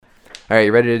All right,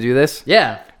 you ready to do this?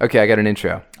 Yeah. Okay, I got an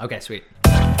intro. Okay, sweet.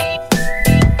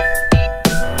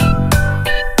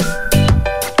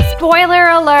 Spoiler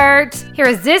alert! Here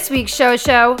is this week's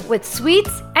show with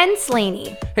Sweets and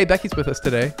Slaney. Hey, Becky's with us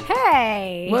today.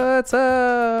 Hey! What's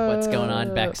up? What's going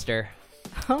on, Baxter?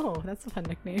 Oh, that's a fun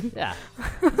nickname. Yeah.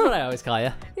 That's what I always call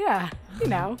you. Yeah, you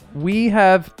know. We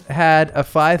have had a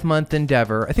 5-month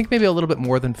endeavor. I think maybe a little bit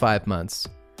more than 5 months.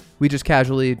 We just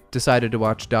casually decided to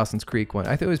watch Dawson's Creek one.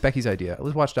 I think it was Becky's idea.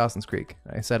 Let's watch Dawson's Creek.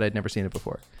 I said I'd never seen it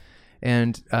before.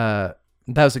 And that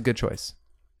was a good choice.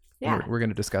 Yeah. We're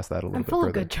going to discuss that a little I'm bit full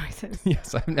further. of good choices.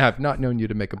 Yes, I've not known you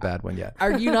to make a bad one yet.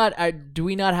 Are you not? Do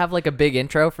we not have like a big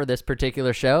intro for this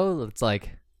particular show? It's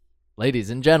like, ladies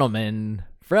and gentlemen,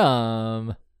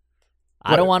 from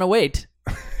I don't want to wait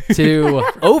to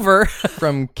over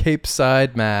From Cape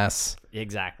Side, Mass.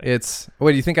 Exactly. It's,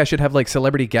 what, do you think I should have like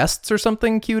celebrity guests or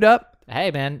something queued up? Hey,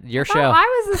 man, your Oh, show.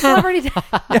 I was a celebrity.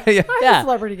 Yeah. I'm a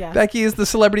celebrity guest. Becky is the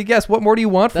celebrity guest. What more do you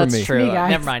want from That's me? true. Me,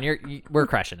 guys. Never mind. We're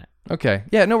crushing it. Okay.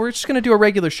 Yeah, no, we're just going to do a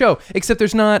regular show, except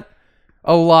there's not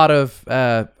a lot of,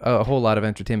 a whole lot of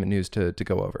entertainment news to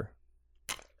go over.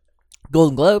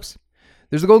 Golden Globes.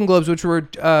 There's the Golden Globes, which were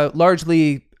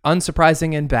largely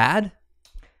unsurprising and bad.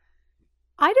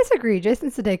 I disagree.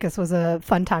 Jason Sudeikis was a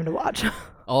fun time to watch.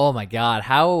 Oh my God,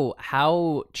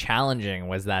 how challenging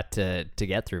was that to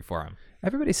get through for him?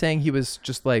 Everybody's saying he was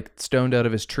just like stoned out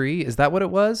of his tree. Is that what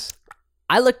it was?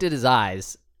 I looked at his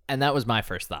eyes, and that was my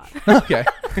first thought. Okay.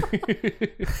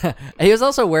 He was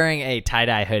also wearing a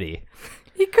tie-dye hoodie.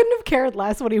 He couldn't have cared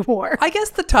less what he wore. I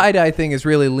guess the tie-dye thing is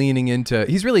really leaning into,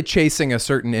 he's really chasing a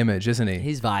certain image, isn't he?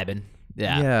 He's vibing.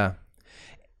 Yeah. Yeah.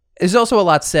 There's also a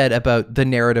lot said about the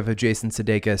narrative of Jason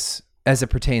Sudeikis as it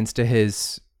pertains to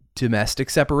his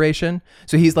domestic separation.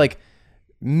 So he's like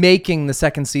making the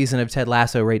second season of Ted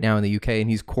Lasso right now in the UK, and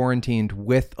he's quarantined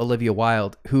with Olivia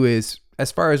Wilde, who is,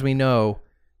 as far as we know,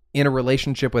 in a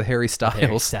relationship with Harry Styles.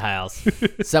 Harry Styles.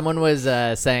 Someone was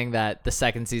saying that the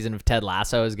second season of Ted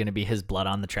Lasso is going to be his blood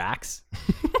on the tracks.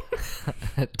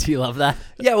 Do you love that?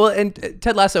 Yeah, well, and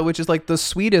Ted Lasso, which is like the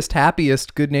sweetest,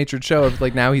 happiest, good-natured show of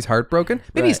like now he's heartbroken.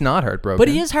 Maybe he's not heartbroken. But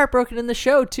he is heartbroken in the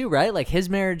show too, right? Like his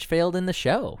marriage failed in the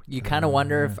show. You kind of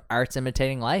wonder if art's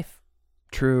imitating life.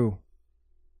 True.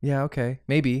 Yeah, okay.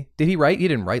 Maybe. Did he write? He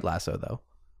didn't write Lasso, though.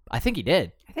 I think he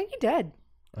did. I think he did.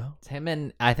 Oh. It's him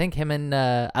and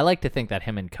I like to think that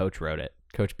him and Coach wrote it.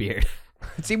 Coach Beard.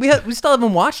 See, we still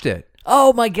haven't watched it.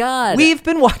 Oh my God. We've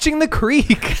been watching The Creek.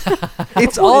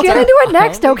 It's We'll all get into it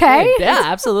next, okay? Yeah,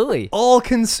 absolutely. all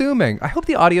consuming. I hope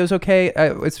the audio's okay.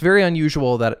 It's very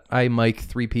unusual that I mic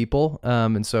 3 people,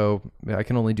 and so I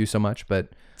can only do so much. But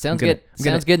Sounds good.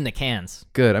 Sounds good in the cans.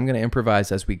 Good. I'm going to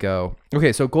improvise as we go.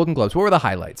 Okay, so Golden Globes. What were the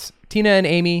highlights? Tina and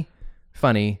Amy,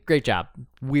 funny. Great job.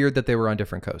 Weird that they were on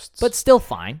different coasts. But still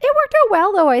fine. It worked out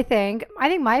well, though, I think. I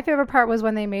think my favorite part was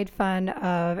when they made fun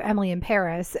of Emily in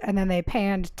Paris, and then they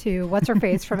panned to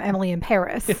what's-her-face from Emily in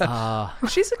Paris.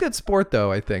 she's a good sport,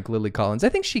 though, I think, Lily Collins. I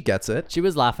think she gets it. She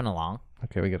was laughing along.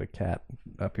 Okay, we got a cat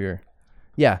up here.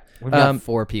 Yeah. We've got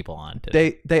 4 people on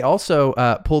today. They also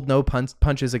pulled no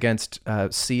punches against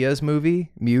Sia's movie,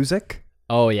 Music.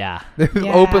 Oh, yeah. They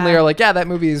Yeah. openly are like, yeah, that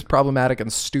movie is problematic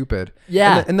and stupid.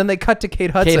 Yeah. And then they cut to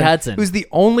Kate Hudson, who's the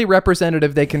only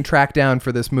representative they can track down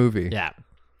for this movie. Yeah.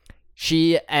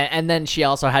 And then she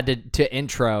also had to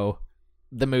intro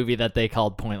the movie that they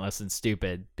called Pointless and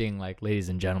Stupid, being like, ladies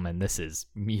and gentlemen, this is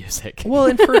music. Well,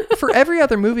 and for every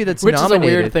other movie that's Which nominated,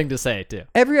 is a weird thing to say, too.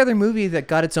 every other movie that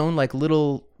got its own like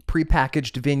little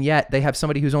prepackaged vignette, they have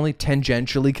somebody who's only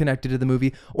tangentially connected to the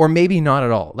movie, or maybe not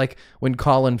at all. Like when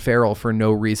Colin Farrell, for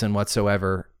no reason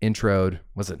whatsoever, introed,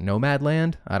 was it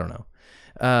Nomadland? I don't know.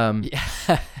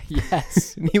 Yeah.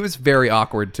 Yes. He was very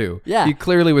awkward too. Yeah. He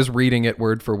clearly was reading it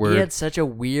word for word. He had such a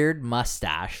weird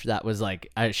mustache that was like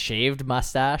a shaved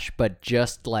mustache, but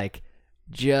just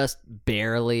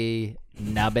barely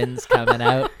nubbins coming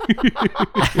out.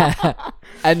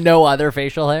 And no other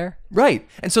facial hair. Right.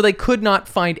 And so they could not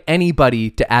find anybody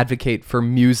to advocate for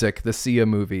Music, the Sia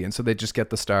movie. And so they just get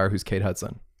the star who's Kate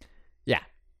Hudson. Yeah.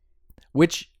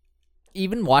 Which,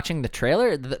 even watching the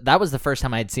trailer, that was the first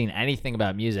time I'd seen anything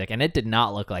about Music, and it did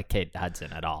not look like Kate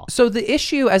Hudson at all. So the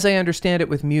issue, as I understand it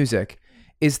with Music,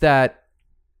 is that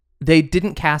they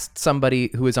didn't cast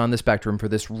somebody who is on the spectrum for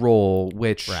this role,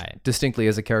 which distinctly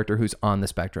is a character who's on the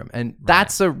spectrum. And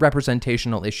that's a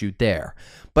representational issue there.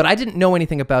 But I didn't know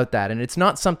anything about that. And it's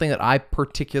not something that I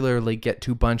particularly get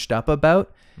too bunched up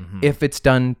about if it's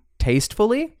done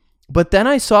tastefully. But then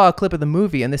I saw a clip of the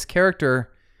movie, and this character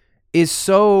is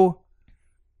so...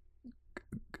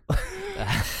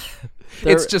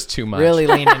 it's just too much. Really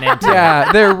leaning into it.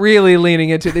 Yeah, they're really leaning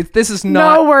into it. This is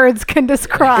not. No words can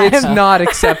describe. It's not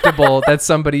acceptable that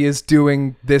somebody is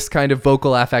doing this kind of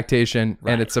vocal affectation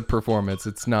and it's a performance.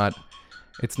 It's not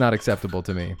acceptable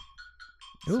to me.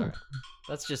 Ooh. Sorry.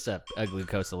 That's just a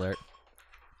glucose alert.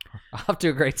 Off to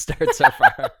a great start so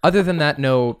far. Other than that,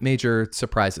 no major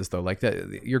surprises though. Like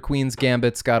your Queen's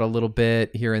Gambit's got a little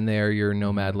bit here and there. Your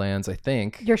Nomadlands, I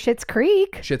think. Your Schitt's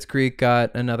Creek. Schitt's Creek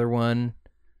got another one.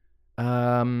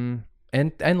 And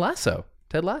Lasso,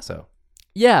 Ted Lasso.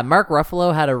 Yeah, Mark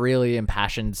Ruffalo had a really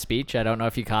impassioned speech. I don't know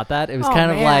if you caught that. It was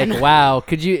kind of man. like, wow,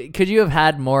 could you have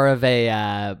had more of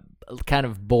a kind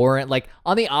of boring, like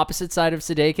on the opposite side of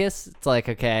Sudeikis? It's like,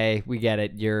 okay, we get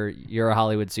it. You're a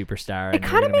Hollywood superstar. It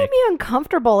kind of made me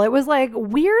uncomfortable. It was like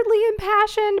weirdly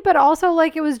impassioned, but also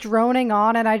like it was droning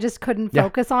on, and I just couldn't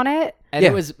focus on it. And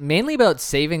it was mainly about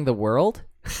saving the world.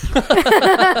 So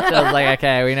I was like,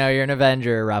 okay, we know you're an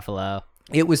Avenger, Ruffalo.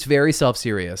 It was very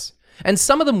self-serious. And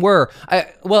some of them were.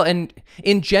 And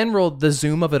in general, the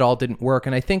Zoom of it all didn't work.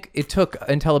 And I think it took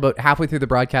until about halfway through the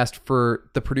broadcast for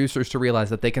the producers to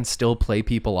realize that they can still play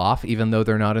people off, even though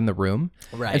they're not in the room.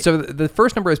 Right. And so the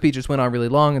first number of speeches went on really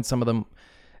long, and some of them,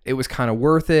 it was kind of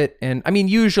worth it. And I mean,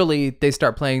 usually they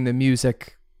start playing the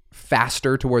music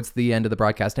faster towards the end of the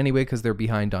broadcast anyway, because they're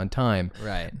behind on time.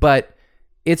 Right. But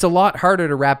it's a lot harder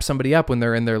to wrap somebody up when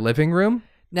they're in their living room.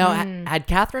 Now, had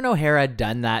Catherine O'Hara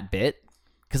done that bit?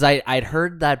 Because I'd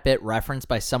heard that bit referenced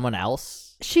by someone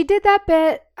else. She did that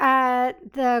bit at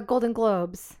the Golden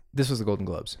Globes. This was the Golden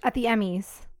Globes. At the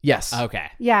Emmys. Yes. Okay.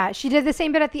 Yeah, she did the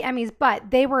same bit at the Emmys,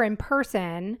 but they were in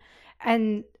person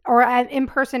in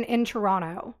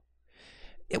Toronto.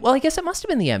 Well, I guess it must have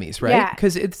been the Emmys, right? Yeah.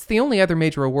 Because it's the only other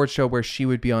major award show where she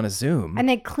would be on a Zoom. And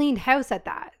they cleaned house at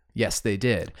that. Yes, they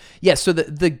did. Yes, so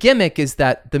the gimmick is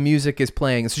that the music is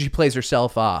playing, so she plays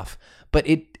herself off. But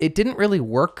it didn't really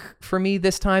work for me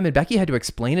this time, and Becky had to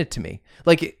explain it to me.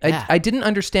 Like, I didn't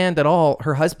understand at all.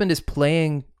 Her husband is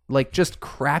playing, like, just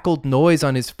crackled noise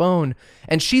on his phone,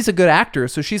 and she's a good actor,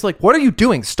 so she's like, what are you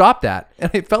doing? Stop that.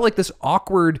 And it felt like this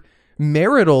awkward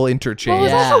marital interchange. Well,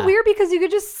 it was also weird because you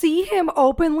could just see him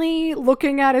openly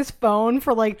looking at his phone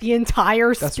for, like, the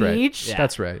entire speech. Right. Yeah.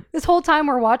 That's right. This whole time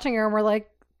we're watching her, and we're like,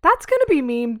 that's going to be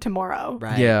memed tomorrow.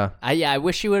 Right. Yeah. I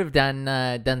wish she would have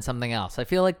done something else. I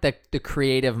feel like the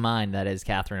creative mind that is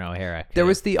Catherine O'Hara. There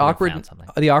was the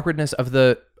awkwardness of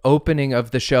the opening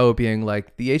of the show being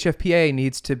like, the HFPA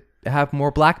needs to have more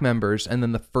black members, and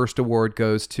then the first award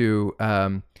goes to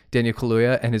Daniel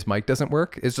Kaluuya, and his mic doesn't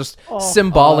work. It's just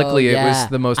symbolically, it was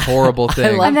the most horrible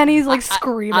thing. And then he's like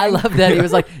screaming. I love that. He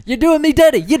was like, you're doing me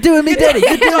dirty. You're doing me dirty.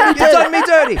 You're doing me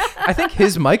dirty. I think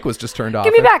his mic was just turned off.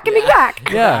 Give me back. Give me back.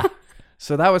 Yeah.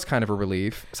 So that was kind of a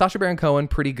relief. Sacha Baron Cohen,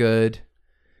 pretty good.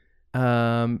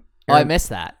 I missed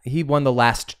that. He won the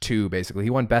last two, basically. He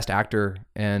won Best Actor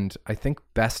and I think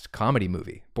Best Comedy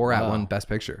Movie. Borat won Best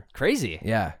Picture. Crazy.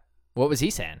 Yeah. What was he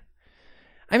saying?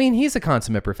 I mean, he's a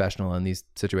consummate professional in these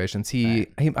situations.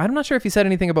 I'm not sure if he said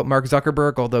anything about Mark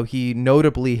Zuckerberg, although he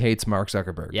notably hates Mark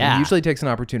Zuckerberg. Yeah. He usually takes an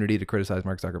opportunity to criticize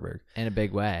Mark Zuckerberg. In a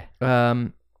big way.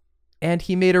 And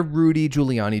he made a Rudy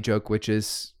Giuliani joke, which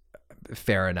is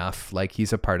fair enough. Like,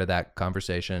 he's a part of that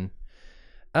conversation.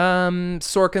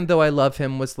 Sorkin, though I love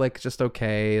him, was like just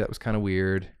okay. That was kind of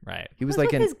weird. Right. He was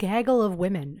like his gaggle of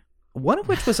women. One of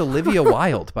which was Olivia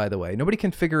Wilde, by the way. Nobody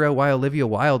can figure out why Olivia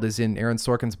Wilde is in Aaron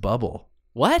Sorkin's bubble.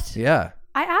 What? Yeah.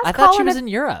 I thought she was in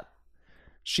Europe.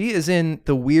 She is in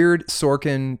the weird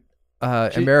Sorkin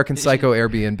American Psycho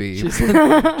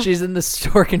Airbnb. She's in the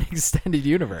Sorkin extended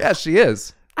universe. Yeah, she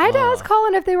is. I had to ask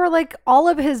Colin if they were like all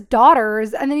of his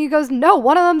daughters, and then he goes, no,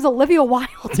 one of them's Olivia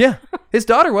Wilde. Yeah. His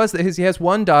daughter was, he has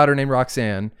one daughter named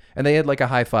Roxanne, and they had like a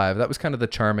high five. That was kind of the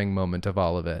charming moment of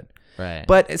all of it. Right.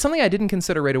 But it's something I didn't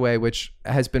consider right away, which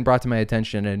has been brought to my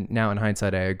attention, and now in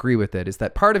hindsight I agree with it, is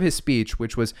that part of his speech,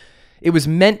 which was, it was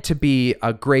meant to be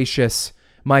a gracious,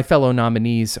 my fellow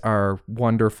nominees are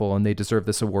wonderful and they deserve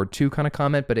this award too kind of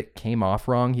comment, but it came off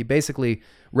wrong. He basically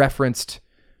referenced,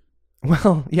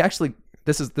 well,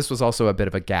 this was also a bit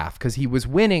of a gaffe, because he was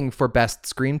winning for best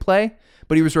screenplay,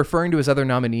 but he was referring to his other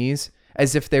nominees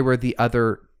as if they were the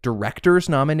other directors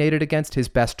nominated against his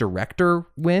best director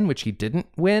win, which he didn't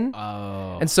win.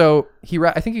 Oh. And so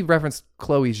I think he referenced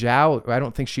Chloe Zhao. I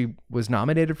don't think she was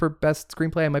nominated for best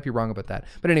screenplay. I might be wrong about that.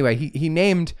 But anyway, he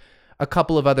named a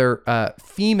couple of other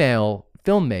female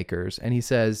filmmakers, and he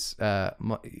says,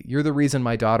 you're the reason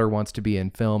my daughter wants to be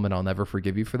in film, and I'll never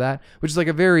forgive you for that, which is like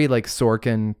a very like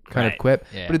Sorkin kind of quip,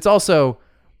 but it's also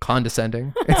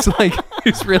condescending. It's like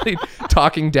he's really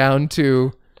talking down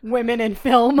to women in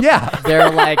film. Yeah. They're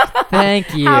like,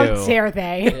 thank you. How dare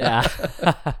they? Yeah.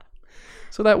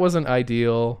 So that wasn't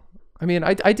ideal. I mean,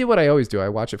 I did what I always do. I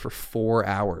watch it for 4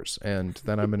 hours, and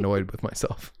then I'm annoyed with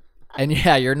myself. And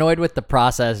yeah, you're annoyed with the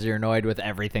process. You're annoyed with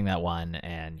everything that won,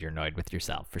 and you're annoyed with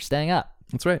yourself for staying up.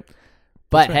 That's right.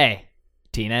 But hey,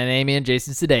 Tina and Amy and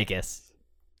Jason Sudeikis.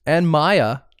 And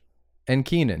Maya and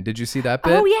Keenan. Did you see that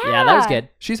bit? Oh, yeah. Yeah, that was good.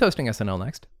 She's hosting SNL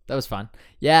next. That was fun.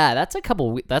 Yeah, that's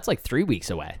that's like 3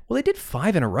 weeks away. Well, they did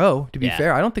 5 in a row, to be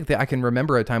fair. I don't think I can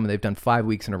remember a time when they've done 5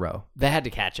 weeks in a row. They had to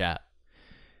catch up.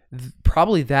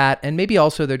 Probably that, and maybe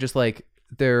also they're just like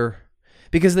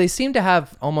because they seem to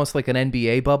have almost like an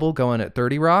NBA bubble going at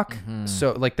 30 Rock. Mm-hmm.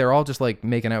 So like they're all just like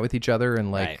making out with each other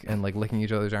and like right. licking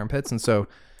each other's armpits, and so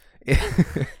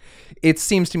it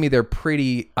seems to me they're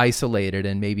pretty isolated,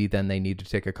 and maybe then they need to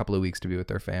take a couple of weeks to be with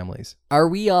their families. Are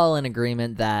we all in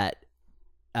agreement that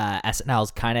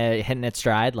SNL's kind of hitting its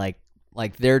stride? Like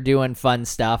they're doing fun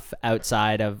stuff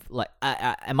outside of like.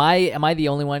 Am I the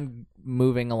only one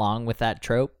moving along with that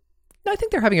trope? I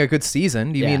think they're having a good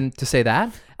season. Do you mean to say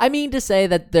that? I mean to say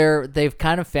that they've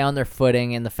kind of found their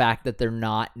footing in the fact that they're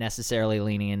not necessarily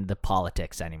leaning into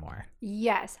politics anymore.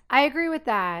 Yes, I agree with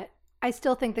that. I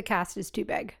still think the cast is too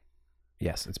big.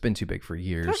 Yes, it's been too big for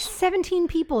years. There's 17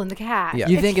 people in the cast. Yeah.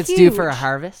 You think it's huge. due for a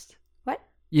harvest? What?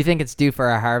 You think it's due for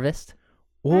a harvest?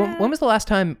 Well, when was the last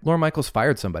time Lorne Michaels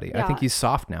fired somebody? Yeah. I think he's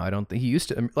soft now. I don't think he used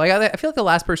to. Like, I feel like the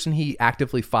last person he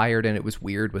actively fired and it was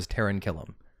weird was Taran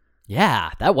Killam. Yeah,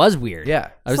 that was weird.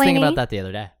 Yeah. I was thinking about that the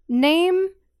other day. Name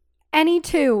any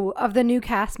 2 of the new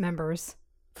cast members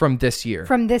From this year.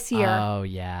 Oh,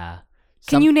 yeah.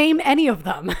 Can you name any of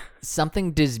them?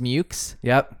 Something Dismukes.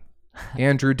 Yep.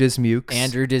 Andrew Dismukes.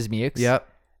 Andrew Dismukes. Yep.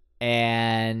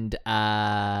 And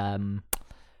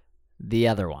the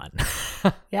other one.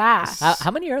 Yeah.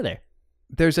 How many are there?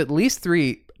 There's at least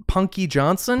 3. Punky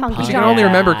Johnson. Punky Which you can only Johnson.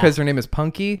 remember because her name is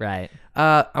Punky. Right.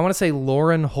 I want to say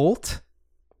Lauren Holt.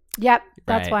 Yep,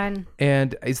 that's Right. one.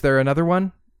 And is there another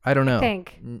one? I don't know. I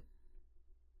think.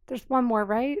 There's one more,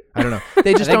 right? I don't know.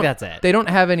 They just I think don't. that's it. They don't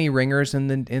have any ringers in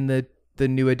the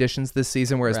new additions this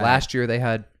season. Whereas Right. last year they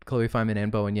had Chloe Fineman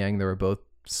and Bowen Yang. They were both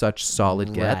such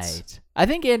solid gets. Right. I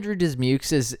think Andrew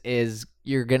Dismukes is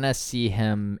you're gonna see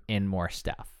him in more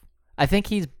stuff. I think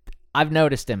I've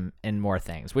noticed him in more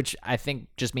things, which I think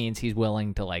just means he's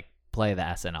willing to like play the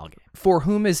SNL game. For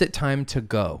whom is it time to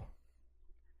go?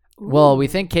 Well, we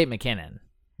think Kate McKinnon,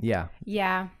 Yeah.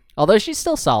 Yeah. although she's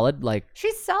still solid. Like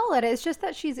She's solid. It's just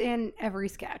that she's in every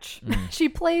sketch. She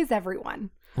plays everyone.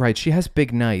 Right. She has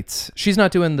big nights. She's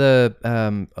not doing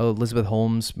the Elizabeth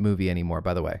Holmes movie anymore,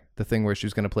 by the way. The thing where she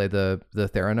was going to play the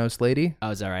Theranos lady. oh,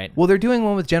 is that right? Well, they're doing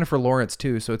one with Jennifer Lawrence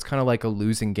too, so it's kind of like a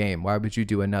losing game. Why would you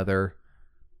do another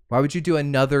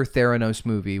Theranos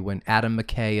movie when Adam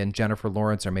McKay and Jennifer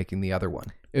Lawrence are making the other one?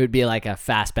 It would be like a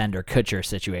Fassbender Kutcher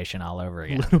situation all over A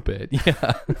again. little bit,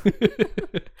 yeah.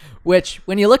 Which,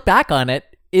 when you look back on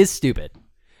it, is stupid.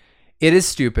 It is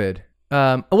stupid.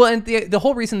 Well, and the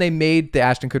whole reason they made the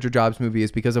Ashton Kutcher Jobs movie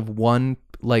is because of one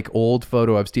like old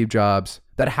photo of Steve Jobs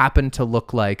that happened to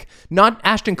look like not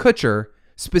Ashton Kutcher,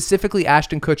 specifically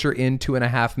Ashton Kutcher in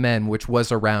 2.5 Men, which was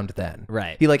around then.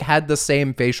 Right. He like had the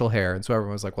same facial hair, and so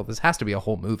everyone was like, "Well, this has to be a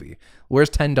whole movie. Where's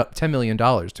 $10 million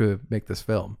to make this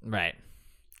film?" Right.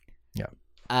 Yeah.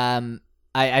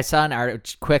 I saw an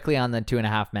article quickly on the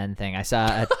 2.5 Men thing. I saw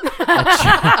a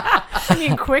I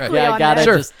mean, quickly yeah, I on gotta that.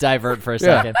 Sure. just divert for a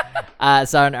Yeah. second. I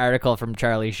saw an article from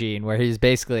Charlie Sheen where he's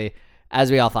basically,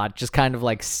 as we all thought, just kind of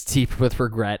like steeped with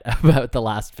regret about the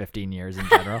last 15 years in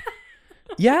general.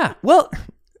 Yeah. Well,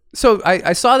 so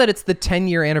I saw that it's the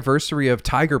 10-year anniversary of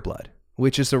Tiger Blood,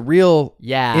 which is a real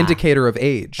indicator of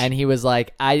age. And he was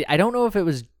like, I don't know if it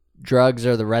was drugs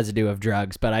or the residue of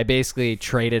drugs, but I basically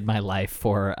traded my life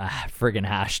for a friggin'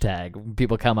 hashtag.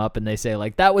 People come up and they say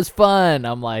like, that was fun.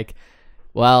 I'm like,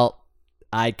 well,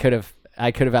 I could have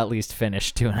at least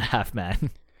finished 2.5 Men.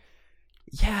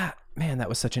 Yeah, man, that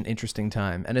was such an interesting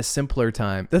time and a simpler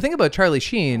time. The thing about Charlie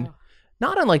Sheen,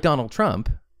 not unlike Donald Trump,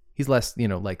 he's less,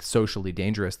 like socially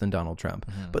dangerous than Donald Trump,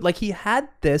 but like he had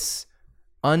this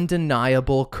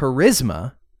undeniable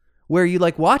charisma where you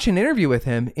like watch an interview with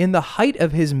him in the height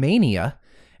of his mania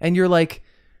and you're like,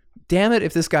 damn it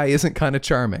if this guy isn't kind of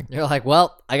charming. You're like,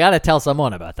 well, I got to tell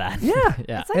someone about that. Yeah.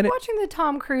 Yeah. It's like watching the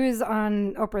Tom Cruise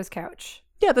on Oprah's couch.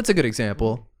 Yeah, that's a good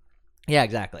example. Yeah,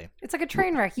 exactly. It's like a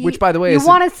train wreck. Which, by the way, you is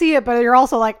want to see it, but you're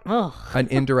also like, ugh. an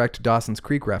indirect Dawson's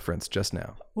Creek reference just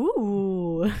now.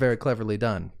 Ooh. Very cleverly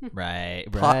done. Right.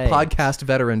 Podcast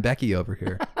veteran Becky over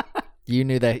here. You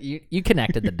knew that. You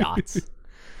connected the dots.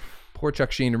 Poor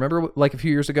Chuck Sheen. Remember like a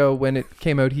few years ago when it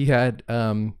came out he had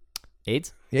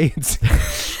AIDS? AIDS?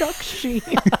 Chuck Sheen.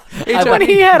 when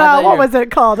he had what was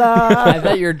it called? I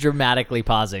thought you were dramatically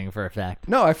pausing for effect.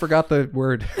 No, I forgot the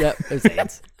word. Yep, it's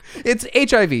AIDS.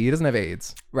 It's HIV. He doesn't have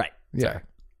AIDS. Right. Yeah. Sorry.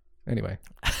 Anyway,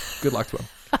 good luck to him.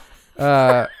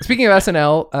 Speaking of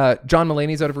SNL, John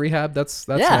Mulaney's out of rehab. That's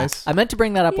nice. I meant to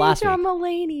bring that up last John week.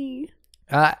 Mulaney.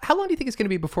 How long do you think it's going to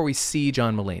be before we see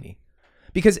John Mulaney?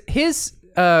 Because his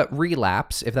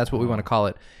relapse, if that's what we want to call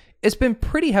it, it's been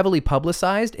pretty heavily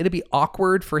publicized. It'd be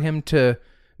awkward for him to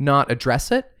not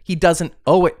address it. He doesn't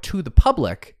owe it to the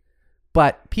public,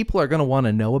 but people are going to want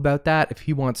to know about that if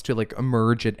he wants to like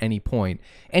emerge at any point.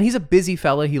 And he's a busy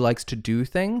fella. He likes to do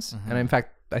things. And in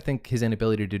fact, I think his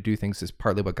inability to do things is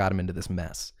partly what got him into this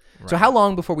mess. Right. So how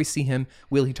long before we see him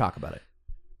will he talk about it?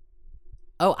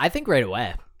 Oh, I think right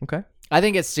away. Okay. I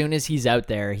think as soon as he's out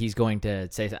there, he's going to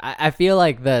say something. I feel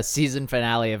like the season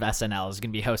finale of SNL is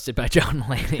going to be hosted by John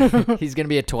Mulaney. He's going to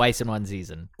be a twice in one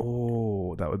season.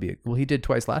 Oh, that would be... Well, he did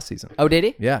twice last season. Oh, did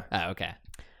he? Yeah. Oh, okay.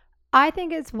 I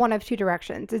think it's one of two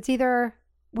directions. It's either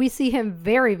we see him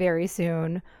very, very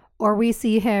soon or we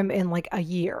see him in like a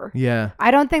year. Yeah. I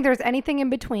don't think there's anything in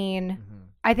between.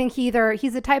 I think he's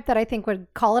the type that I think would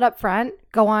call it up front,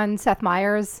 go on Seth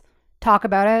Meyers, talk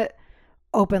about it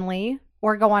openly,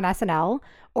 or go on SNL,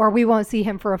 or we won't see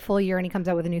him for a full year and he comes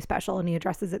out with a new special and he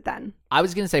addresses it then. I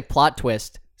was going to say plot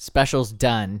twist, special's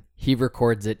done, he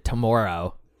records it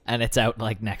tomorrow, and it's out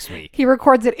like next week. He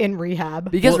records it in rehab.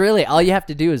 Because really, all you have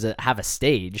to do is have a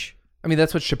stage. I mean,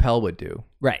 that's what Chappelle would do.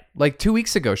 Right. Like 2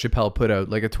 weeks ago, Chappelle put out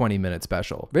like a 20-minute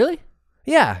special. Really?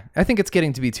 Yeah. I think it's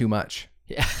getting to be too much.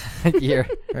 Yeah.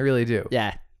 I really do.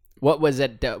 Yeah. What was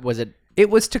it? Was it It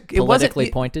was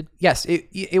politically pointed? Yes, it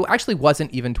actually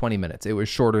wasn't even 20 minutes. It was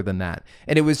shorter than that.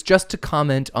 And it was just to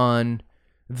comment on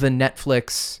the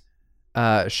Netflix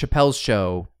Chappelle's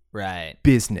Show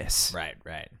business. Right.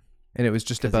 And it was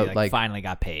just about he, like finally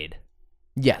got paid.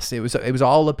 Yes, it was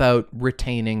all about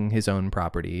retaining his own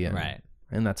property and right.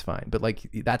 And that's fine. But like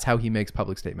that's how he makes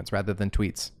public statements rather than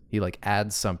tweets. He like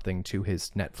adds something to his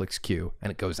Netflix queue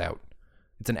and it goes out.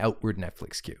 It's an outward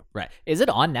Netflix queue. Right. Is it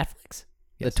on Netflix?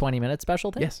 Yes. The 20-minute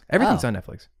special thing? Yes. Everything's on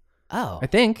Netflix. Oh. I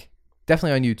think.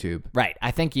 Definitely on YouTube. Right.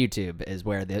 I think YouTube is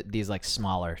where these like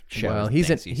smaller shows. Well, he's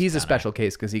a special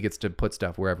case because he gets to put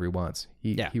stuff wherever he wants.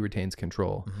 He retains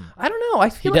control. Mm-hmm. I don't know. I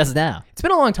feel he does now. It's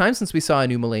been a long time since we saw a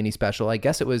new Mulaney special. I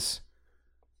guess it was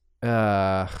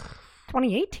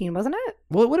 2018, wasn't it?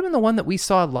 Well, it would have been the one that we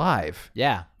saw live.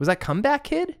 Yeah. Was that Comeback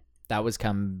Kid? That was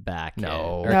Comeback Kid.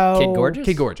 No. No. Kid Gorgeous?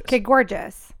 Kid Gorgeous. Kid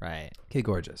Gorgeous. Right. Kid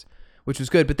Gorgeous, which was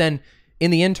good. But then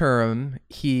in the interim,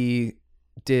 he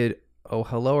did Oh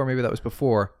Hello, or maybe that was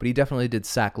before, but he definitely did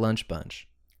Sack Lunch Bunch.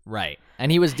 Right. And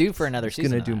he was due for another season.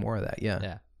 He's going to do more of that, yeah.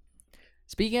 Yeah.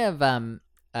 Speaking of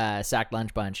Sack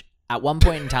Lunch Bunch, at one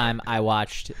point in time, I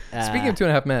watched... Speaking of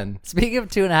 2.5 Men. Speaking of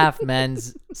 2.5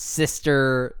 Men's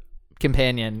sister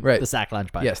companion, right. The Sack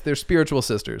Lunch Bunch. Yes, they're spiritual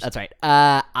sisters. That's right.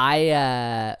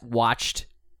 I watched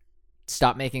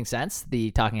Stop Making Sense,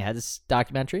 the Talking Heads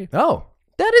documentary. Oh,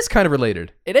 that is kind of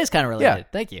related. It is kind of related. Yeah.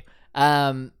 Thank you.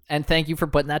 And thank you for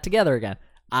putting that together again.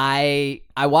 I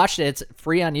watched it. It's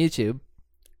free on YouTube.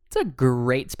 It's a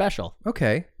great special.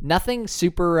 Okay. Nothing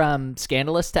super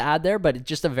scandalous to add there, but it's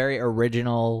just a very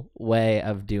original way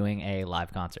of doing a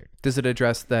live concert. Does it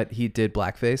address that he did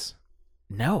blackface?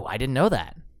 No, I didn't know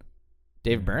that.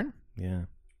 Dave Byrne? Yeah.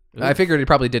 Oof. I figured it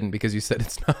probably didn't because you said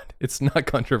it's not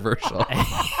controversial.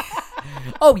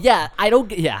 Oh yeah, I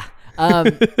don't. Yeah.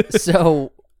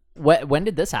 So when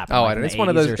did this happen? Oh, like I don't know. It's 80s one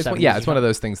of those. or It's 70s one of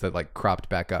those things that like cropped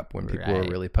back up when people were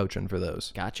really poaching for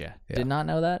those. Gotcha. Yeah. Did not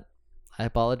know that. I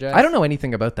apologize. I don't know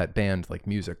anything about that band like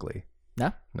musically.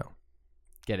 No.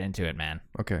 Get into it, man.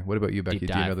 Okay. What about you, Becky?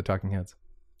 Do you know the Talking Heads?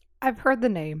 I've heard the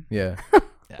name. Yeah.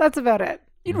 That's about it.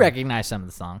 You'd recognize some of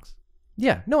the songs.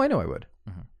 Yeah. No, I know I would.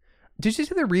 Mm-hmm. Did you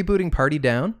see they're rebooting Party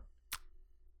Down?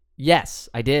 Yes,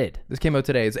 I did. This came out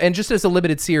today, and just as a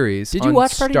limited series. Did you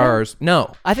watch Party Stars? Down?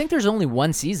 No, I think there's only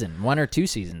one season, 1 or 2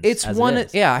 seasons. It's one.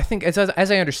 Yeah, I think as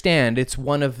I understand, it's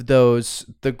one of those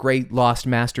the great lost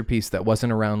masterpiece that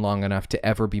wasn't around long enough to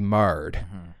ever be marred.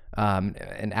 Mm-hmm.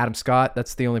 And Adam Scott,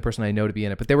 that's the only person I know to be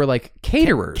in it. But they were like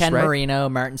caterers, Ken right? Marino,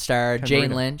 Martin Starr,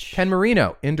 Jane Lynch. Ken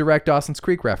Marino, indirect Dawson's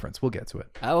Creek reference. We'll get to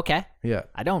it. Oh, okay. Yeah.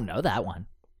 I don't know that one.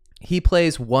 He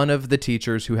plays one of the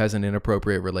teachers who has an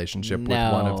inappropriate relationship with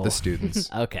one of the students.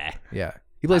 Okay. Yeah.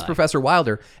 He plays Professor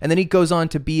Wilder, and then he goes on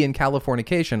to be in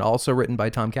Californication, also written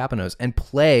by Tom Capanos, and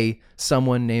play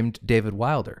someone named David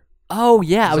Wilder. Oh,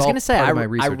 yeah. I was all going to say, part I of my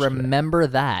research today. remember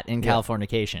that in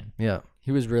Californication. Yeah.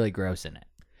 He was really gross in it.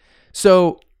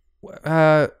 So,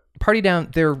 Party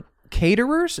Down, they're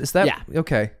caterers? Is that? Yeah.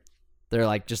 Okay. They're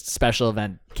like just special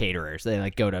event caterers. They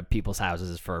like go to people's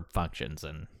houses for functions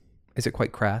and Is it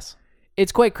quite crass?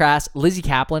 It's quite crass. Lizzy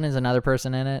Caplan is another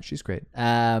person in it. She's great.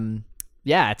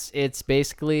 Yeah, it's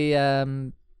basically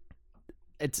there's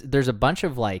a bunch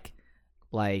of like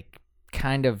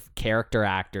kind of character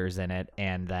actors in it,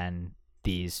 and then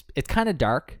it's kind of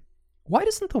dark. Why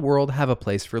doesn't the world have a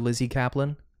place for Lizzy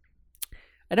Caplan?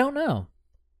 I don't know.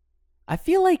 I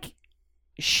feel like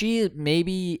she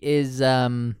maybe is.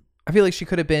 I feel like she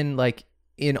could have been like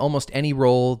in almost any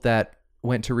role that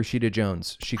went to Rashida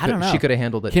Jones. She could have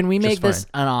handled it. Can we make just this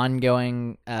fine. an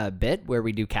ongoing bit where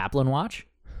we do Kaplan Watch?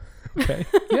 Okay.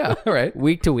 Yeah. All right.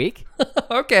 Week to week.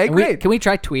 Okay. Great. Can we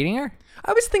try tweeting her?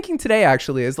 I was thinking today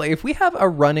actually is like if we have a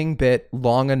running bit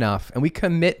long enough and we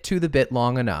commit to the bit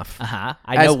long enough.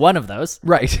 I know one of those.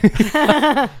 Right.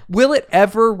 Will it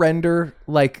ever render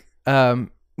like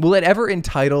will it ever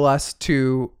entitle us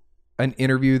to an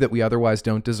interview that we otherwise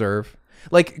don't deserve?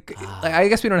 Like, I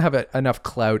guess we don't have enough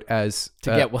clout as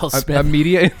to get Will Smith. a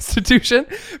media institution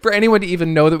for anyone to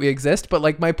even know that we exist. But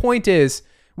like, my point is,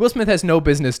 Will Smith has no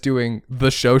business doing the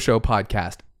Show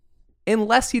podcast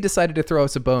unless he decided to throw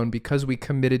us a bone because we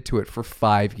committed to it for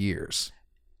 5 years.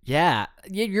 Yeah,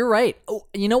 you're right. Oh,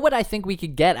 you know what I think we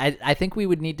could get? I think we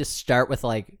would need to start with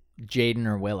like Jaden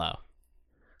or Willow.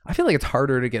 I feel like it's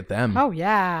harder to get them. Oh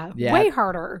yeah. Way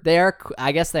harder. They are.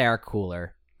 I guess they are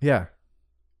cooler. Yeah.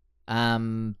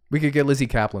 We could get Lizzy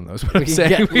Caplan though. Is what I'm saying.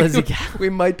 Get Lizzy Caplan. We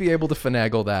might be able to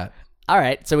finagle that. All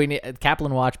right, so we need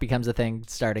Kaplan Watch becomes a thing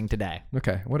starting today.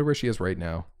 Okay, I wonder where she is right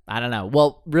now. I don't know.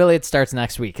 Well, really, it starts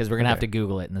next week because we're gonna have to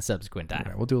Google it in the subsequent time.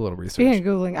 Okay, we'll do a little research. Speaking of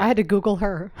Googling, I had to Google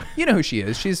her. You know who she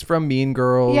is. She's from Mean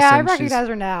Girls. Yeah, I and recognize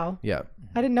her now. Yeah.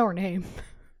 I didn't know her name.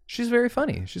 She's very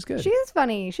funny. She's good. She is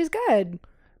funny. She's good.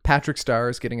 Patrick Star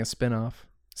is getting a spin-off.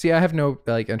 See, I have no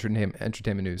like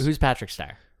entertainment news. Who's Patrick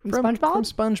Star? From SpongeBob? From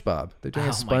SpongeBob. They're doing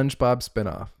a SpongeBob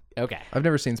spin-off. Okay. I've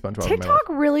never seen SpongeBob in my life. TikTok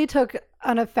really took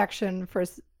an affection for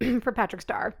Patrick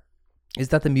Star. Is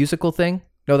that the musical thing?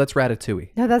 No, that's Ratatouille.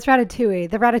 No, that's Ratatouille.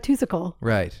 The Ratatouille.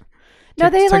 Right. No,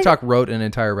 TikTok wrote an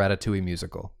entire Ratatouille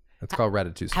musical. It's called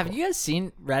Ratatouille. Have you guys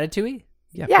seen Ratatouille?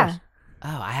 Yeah. Yeah.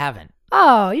 Oh, I haven't.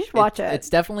 Oh, you should watch it. It's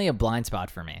definitely a blind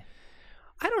spot for me.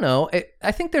 I don't know.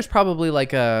 I think there's probably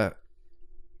like a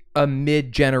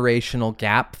mid-generational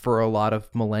gap for a lot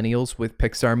of millennials with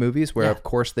Pixar movies where of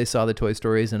course they saw the Toy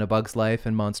Stories and A Bug's Life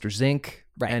and Monsters Inc.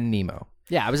 And Nemo.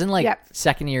 Yeah, I was in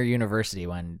second year university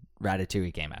when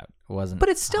Ratatouille came out. It wasn't. But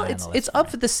it's still it's up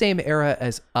for the same era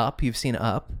as Up. You've seen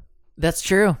Up. That's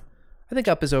true. I think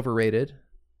Up is overrated.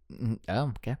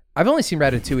 Oh, okay. I've only seen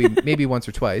Ratatouille maybe once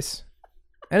or twice.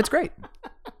 And it's great.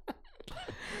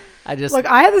 I just look.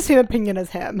 I have the same opinion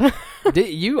as him. Do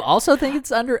you also think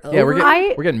it's under? Yeah,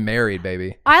 we're getting married,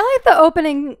 baby. I like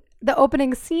the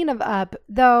opening scene of Up,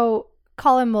 though.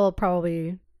 Colin will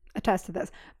probably attest to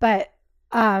this, but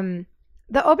the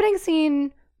opening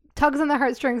scene tugs on the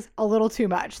heartstrings a little too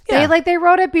much. Yeah. They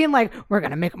wrote it being like, we're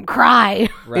gonna make them cry.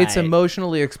 Right. It's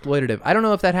emotionally exploitative. I don't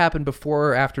know if that happened before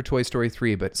or after Toy Story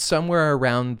 3, but somewhere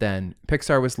around then,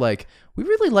 Pixar was like, we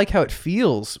really like how it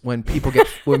feels when people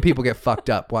get fucked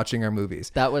up watching our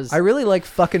movies. I really like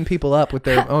fucking people up with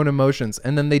their own emotions,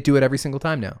 and then they do it every single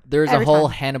time now. There's a whole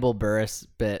Hannibal Buress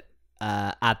bit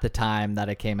at the time that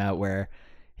it came out where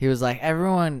he was like,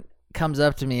 everyone comes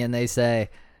up to me and they say,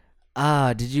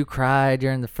 did you cry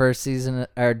during the first season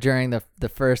or during the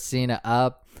first scene of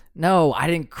Up? No, I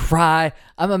didn't cry.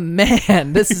 I'm a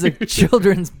man. This is a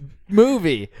children's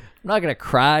movie. I'm not going to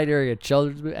cry during a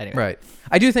children's movie. Anyway. Right.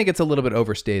 I do think it's a little bit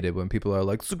overstated when people are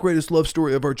like, it's the greatest love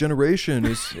story of our generation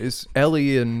is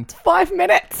Ellie and... 5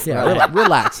 minutes. Yeah,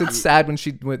 relax. It's sad when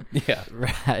she went... Yeah.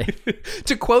 Right.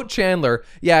 To quote Chandler,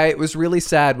 yeah, it was really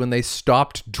sad when they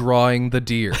stopped drawing the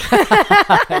deer.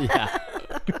 Yeah.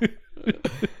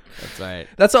 That's right.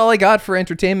 That's all I got for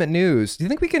entertainment news. Do you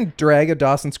think we can drag a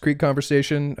Dawson's Creek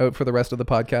conversation out for the rest of the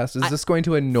podcast? Is this going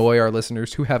to annoy our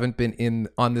listeners who haven't been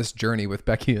on this journey with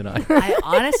Becky and I?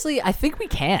 I think we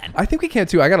can. I think we can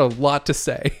too. I got a lot to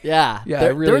say. Yeah. Yeah,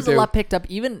 there was a lot picked up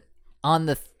even on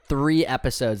the 3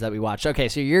 episodes that we watched. Okay,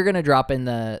 so you're going to drop in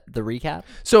the recap?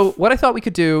 So what I thought we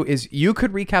could do is you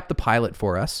could recap the pilot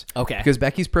for us. Okay. Because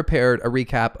Becky's prepared a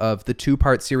recap of the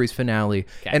 2-part series finale.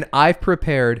 Okay. And I've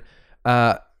prepared...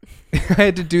 I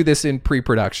had to do this in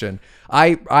pre-production.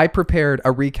 I prepared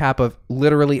a recap of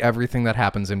literally everything that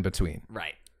happens in between.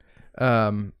 Right.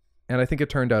 And I think it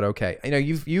turned out okay. You know,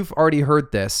 you've already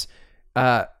heard this.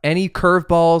 Any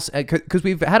curveballs? Because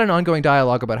we've had an ongoing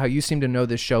dialogue about how you seem to know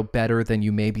this show better than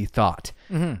you maybe thought.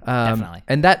 Mm-hmm, definitely.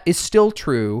 And that is still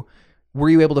true. Were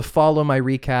you able to follow my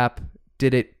recap?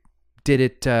 Did it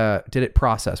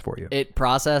process for you? It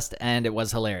processed and it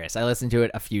was hilarious. I listened to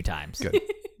it a few times. Good.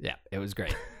 Yeah, it was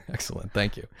great. Excellent.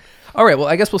 Thank you. All right. Well,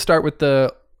 I guess we'll start with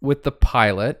the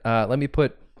pilot. Let me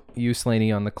put you,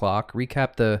 Slaney, on the clock.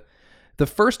 Recap the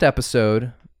first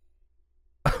episode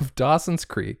of Dawson's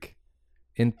Creek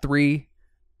in 3,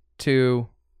 2,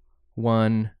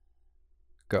 1,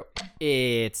 go.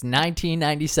 It's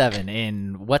 1997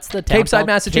 in what's the town Cape Side, called?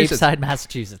 Massachusetts. Cape Side,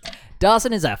 Massachusetts.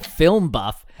 Dawson is a film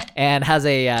buff and has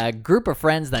a group of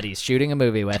friends that he's shooting a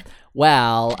movie with.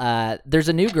 Well, there's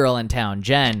a new girl in town,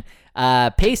 Jen.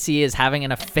 Pacey is having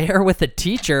an affair with a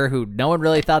teacher who no one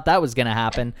really thought that was going to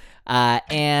happen.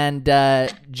 And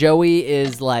Joey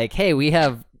is like, hey, we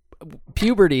have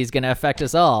puberty is going to affect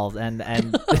us all. And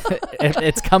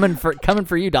it's coming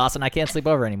for you, Dawson. I can't sleep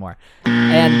over anymore.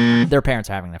 And their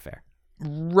parents are having an affair.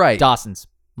 Right. Dawson's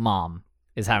mom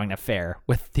is having an affair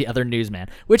with the other newsman,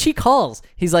 which he calls.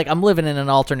 He's like, I'm living in an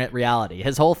alternate reality.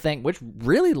 His whole thing, which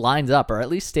really lines up or at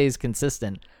least stays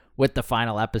consistent with the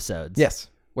final episodes. Yes.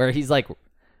 Where he's like,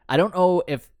 I don't know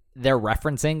if they're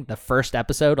referencing the first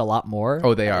episode a lot more.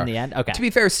 Oh, they are. In the end? Okay. To be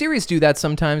fair, series do that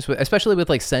sometimes, especially with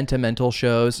like sentimental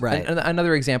shows. Right. And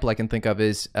another example I can think of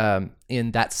is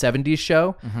in that 70s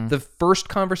show, the first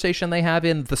conversation they have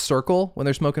in The Circle when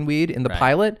they're smoking weed in the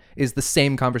pilot is the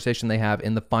same conversation they have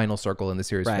in the final circle in the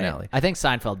series finale. I think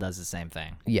Seinfeld does the same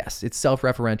thing. Yes, it's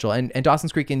self-referential. And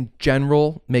Dawson's Creek in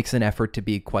general makes an effort to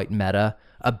be quite meta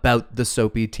about the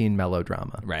soapy teen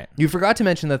melodrama. Right. You forgot to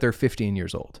mention that they're 15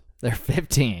 years old. They're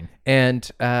 15.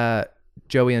 And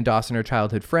Joey and Dawson are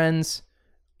childhood friends,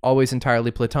 always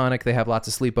entirely platonic. They have lots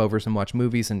of sleepovers and watch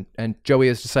movies. And Joey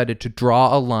has decided to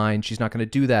draw a line. She's not going to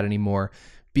do that anymore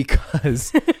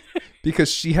because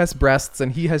she has breasts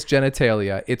and he has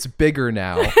genitalia. It's bigger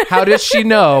now. How does she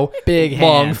know? Big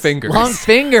long hands. fingers. Long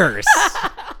fingers.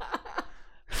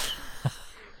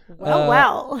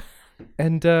 Well.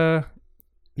 And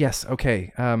yes,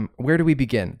 okay. Where do we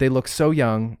begin? They look so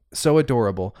young, so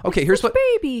adorable. Okay, here's what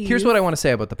I want to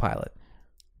say about the pilot.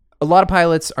 A lot of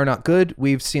pilots are not good.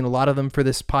 We've seen a lot of them for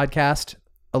this podcast.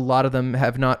 A lot of them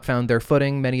have not found their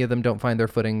footing. Many of them don't find their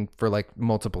footing for like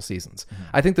multiple seasons.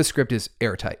 I think the script is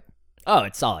airtight. Oh,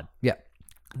 it's solid. Yeah.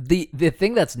 The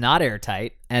thing that's not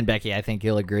airtight, and Becky, I think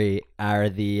you'll agree, are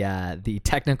the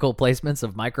technical placements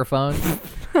of microphones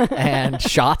and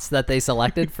shots that they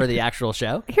selected for the actual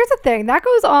show. Here's the thing. That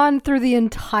goes on through the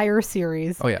entire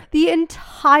series. Oh, yeah. The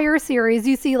entire series.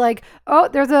 You see like, oh,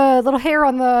 there's a little hair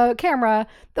on the camera.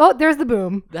 Oh, there's the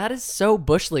boom. That is so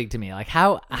Bush League to me. Like,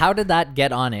 how did that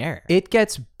get on air? It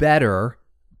gets better,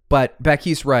 but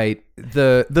Becky's right.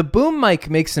 The boom mic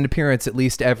makes an appearance at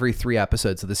least every 3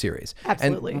 episodes of the series.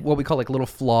 Absolutely. And what we call like little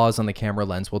flaws on the camera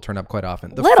lens will turn up quite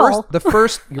often. You're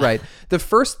right. The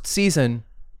first season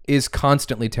is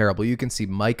constantly terrible. You can see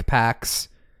mic packs.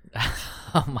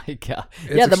 Oh my God.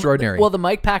 It's extraordinary. The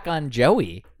mic pack on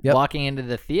Joey walking into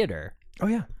the theater. Oh,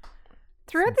 yeah.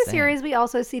 Throughout the series, we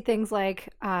also see things like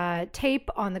tape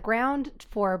on the ground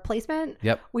for placement.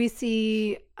 Yep. We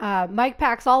see mic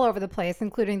packs all over the place,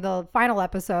 including the final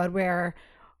episode where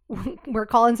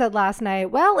Colin said last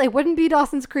night, well, it wouldn't be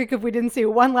Dawson's Creek if we didn't see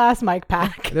one last mic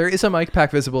pack. There is a mic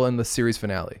pack visible in the series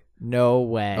finale. No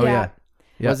way. Oh, yeah.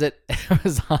 Yep. Was it? It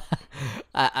was.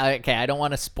 Okay, I don't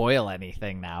want to spoil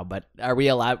anything now, but are we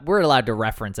allowed? We're allowed to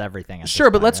reference everything. Sure,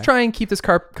 but let's right? try and keep this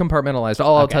compartmentalized.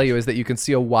 All I'll tell you is that you can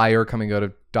see a wire coming out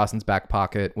of Dawson's back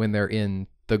pocket when they're in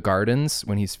the gardens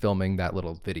when he's filming that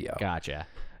little video. Gotcha.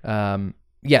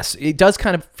 Yes, it does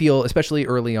kind of feel, especially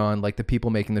early on, like the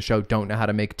people making the show don't know how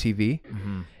to make TV.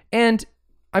 Mm-hmm. And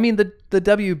I mean, the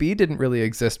WB didn't really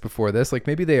exist before this. Like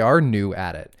maybe they are new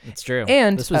at it. It's true.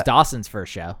 And this was Dawson's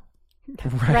first show.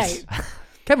 Right.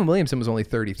 Kevin Williamson was only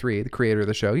 33, the creator of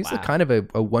the show. He's kind of a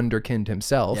wonderkind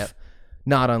himself,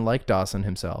 not unlike Dawson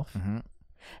himself. Mm-hmm.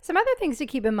 Some other things to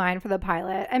keep in mind for the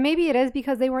pilot, and maybe it is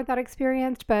because they weren't that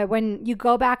experienced, but when you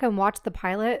go back and watch the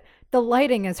pilot, the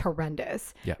lighting is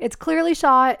horrendous. Yeah. It's clearly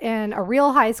shot in a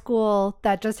real high school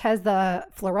that just has the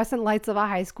fluorescent lights of a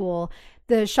high school.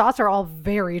 The shots are all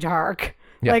very dark.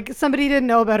 Yeah. Like somebody didn't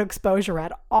know about exposure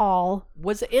at all.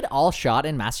 Was it all shot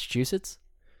in Massachusetts?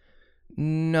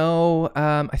 No,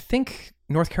 I think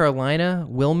North Carolina,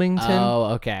 Wilmington.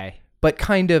 Oh, okay. But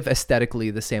kind of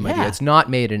aesthetically the same idea. It's not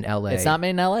made in LA. It's not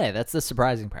made in LA. That's the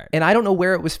surprising part. And I don't know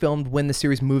where it was filmed when the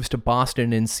series moves to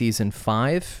Boston in season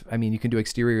 5. I mean, you can do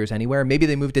exteriors anywhere. Maybe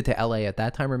they moved it to LA at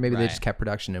that time, or maybe they just kept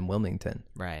production in Wilmington.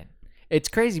 Right. It's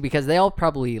crazy because they all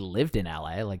probably lived in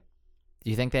LA. Like, do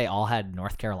you think they all had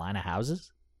North Carolina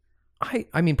houses?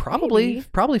 I mean, probably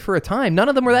for a time. None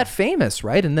of them were that famous,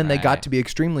 right? And then they got to be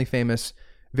extremely famous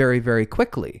very, very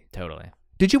quickly. Totally.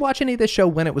 Did you watch any of this show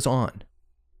when it was on?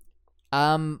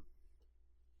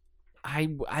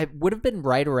 I would have been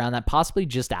right around that, possibly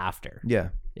just after. Yeah.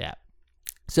 Yeah.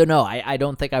 So no, I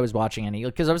don't think I was watching any,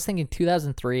 because I was thinking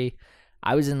 2003,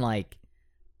 I was in like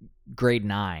grade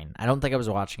 9. I don't think I was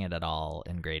watching it at all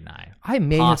in grade 9. I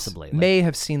possibly may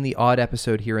have seen the odd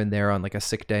episode here and there on like a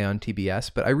sick day on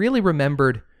TBS, but I really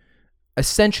remembered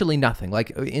essentially nothing.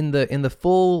 Like in the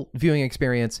full viewing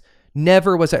experience,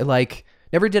 never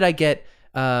did I get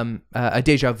a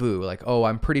deja vu, like, oh,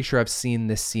 I'm pretty sure I've seen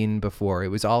this scene before. It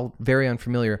was all very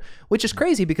unfamiliar, which is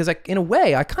crazy because in a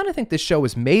way, I kind of think this show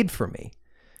was made for me.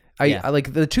 I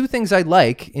like the two things I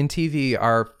like in TV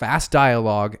are fast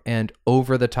dialogue and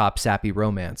over the top sappy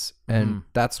romance. And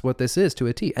that's what this is to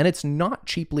a T. And it's not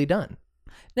cheaply done.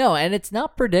 No, and it's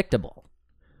not predictable.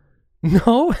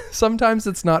 No, sometimes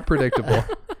it's not predictable.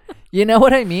 You know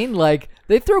what I mean? Like,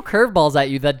 they throw curveballs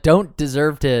at you that don't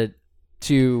deserve to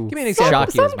give me an example.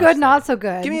 shock you as Some much. good, not so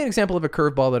good. Give me an example of a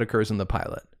curveball that occurs in the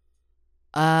pilot.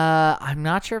 I'm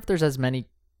not sure if there's as many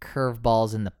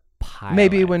curveballs in the pilot.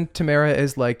 Maybe when Tamara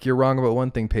is like, you're wrong about one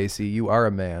thing, Pacey, you are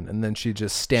a man, and then she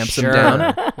just stamps him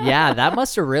down. Yeah, that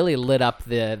must have really lit up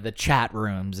the chat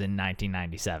rooms in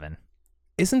 1997.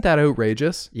 Isn't that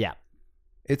outrageous? Yeah.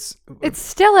 It's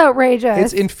still outrageous.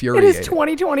 It's infuriating. It is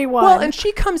 2021. Well, and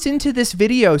she comes into this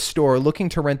video store looking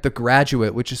to rent The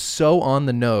Graduate, which is so on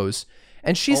the nose.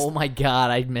 And oh my God,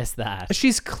 I missed that.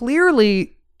 She's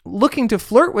clearly looking to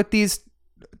flirt with these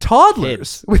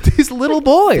toddlers, with these little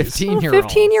boys.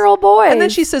 15-year-old boys. And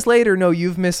then she says later, no,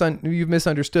 you've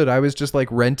misunderstood. I was just like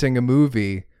renting a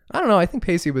movie. I don't know. I think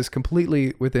Pacey was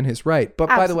completely within his right. But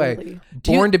by the way,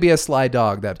 born to be a sly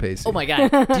dog, that Pacey. Oh my God.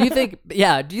 Do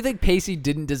you think Pacey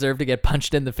didn't deserve to get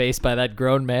punched in the face by that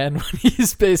grown man when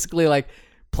he's basically like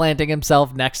planting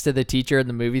himself next to the teacher in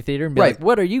the movie theater and be like,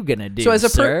 what are you going to do,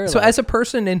 sir? As a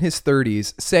person in his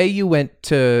 30s, say you went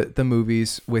to the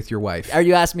movies with your wife. Are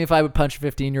you asking me if I would punch a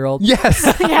 15-year-old?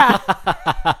 Yes. Yeah.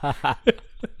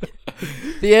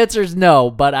 The answer is no,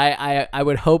 but I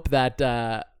would hope that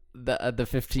the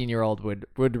 15-year-old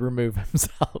would remove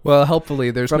himself. Well,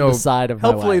 hopefully there's from the side of my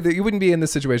wife. You wouldn't be in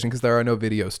this situation because there are no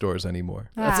video stores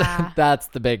anymore. That's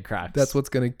the big crux. That's what's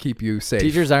going to keep you safe.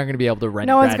 Teachers aren't going to be able to rent.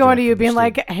 No one's going to you being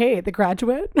like, "Hey, The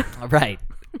Graduate." Right.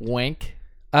 Wink.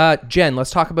 Jen,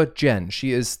 let's talk about Jen.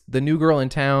 She is the new girl in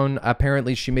town.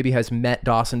 Apparently, she maybe has met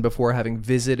Dawson before, having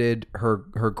visited her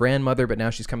grandmother, but now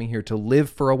she's coming here to live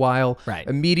for a while. Right.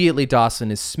 Immediately,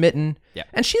 Dawson is smitten. Yeah.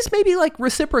 And she's maybe like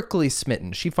reciprocally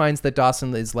smitten. She finds that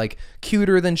Dawson is like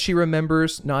cuter than she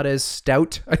remembers, not as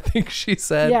stout, I think she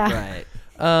said. Yeah.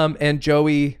 Right. And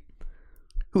Joey,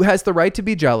 who has the right to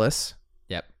be jealous,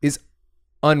 is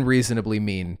unreasonably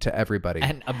mean to everybody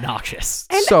and obnoxious.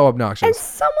 So obnoxious and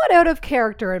somewhat out of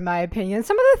character, in my opinion.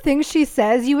 Some of the things she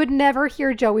says you would never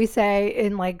hear Joey say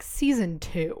in like season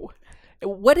 2.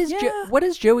 What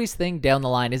is Joey's thing down the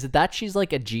line? Is it that she's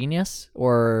like a genius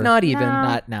or not even?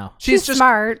 No. She's just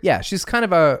smart. Yeah, she's kind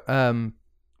of a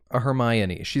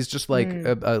Hermione. She's just like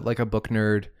a book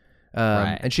nerd.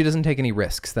 Right. And she doesn't take any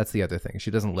risks. That's the other thing. She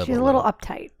doesn't live. She's a little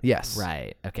uptight. Yes.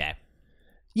 Right. Okay.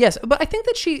 Yes, but I think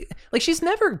that she's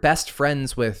never best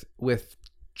friends with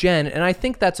Jen, and I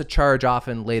think that's a charge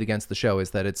often laid against the show,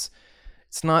 is that it's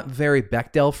not very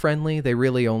Bechdel friendly. They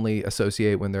really only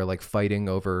associate when they're like fighting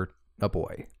over a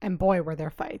boy. And boy, were there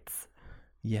fights.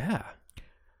 Yeah.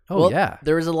 Oh, yeah.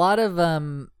 There was a lot of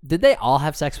did they all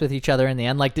have sex with each other in the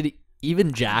end? Like, did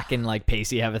even Jack and like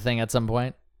Pacey have a thing at some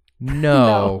point?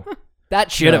 No. That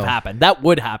should have happened. That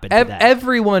would happen today.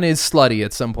 Everyone is slutty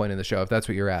at some point in the show, if that's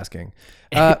what you're asking.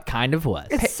 It kind of was.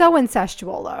 It's so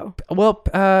incestual, though. Well,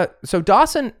 so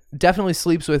Dawson definitely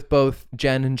sleeps with both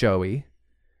Jen and Joey.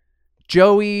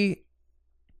 Joey,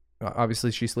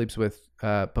 obviously she sleeps with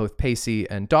both Pacey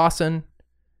and Dawson.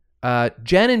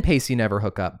 Jen and Pacey never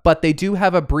hook up, but they do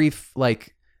have a brief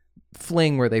like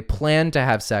fling where they plan to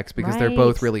have sex because they're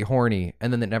both really horny,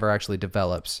 and then it never actually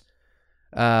develops.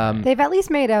 They've at least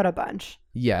made out a bunch.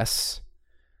 Yes.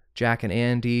 Jack and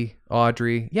Andy,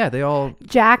 Audrey. Yeah, they all...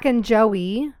 Jack and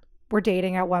Joey were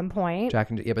dating at one point.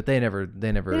 But they never...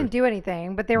 They didn't do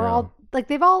anything, but they were all... Like,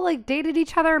 they've all, like, dated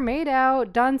each other, made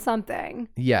out, done something.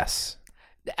 Yes.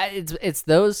 It's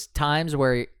those times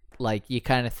where, like, you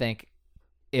kind of think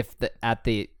if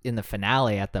in the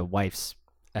finale at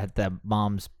the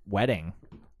mom's wedding,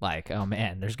 like, oh,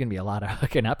 man, there's going to be a lot of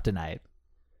hooking up tonight.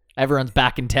 Everyone's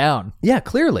back in town. Yeah,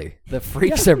 clearly. The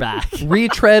freaks are back.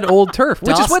 Retread old turf,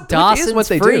 which is what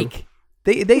they freak.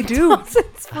 do. They do.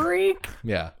 Dawson's freak.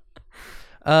 Yeah.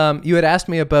 You had asked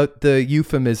me about the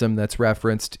euphemism that's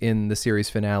referenced in the series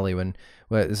finale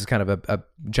this is kind of a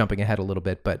jumping ahead a little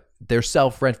bit, but they're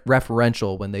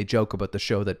self-referential when they joke about the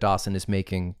show that Dawson is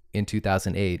making in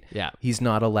 2008. Yeah. He's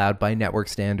not allowed by network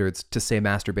standards to say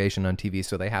masturbation on TV,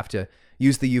 so they have to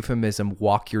use the euphemism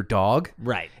walk your dog.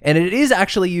 Right. And it is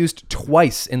actually used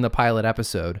twice in the pilot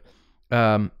episode.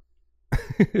 Dawson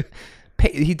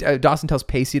tells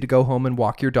Pacey to go home and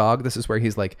walk your dog. This is where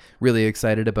he's like really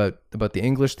excited about the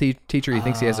English teacher. He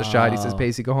thinks he has a shot. He says,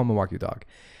 Pacey, go home and walk your dog.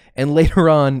 And later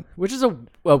on... Which is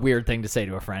a weird thing to say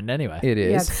to a friend anyway. It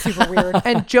is. Yeah, it's super weird.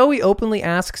 And Joey openly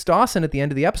asks Dawson at the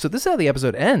end of the episode, this is how the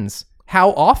episode ends,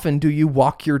 how often do you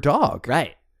walk your dog?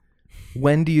 Right.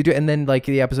 When do you do? And then like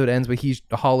the episode ends, but he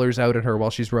hollers out at her while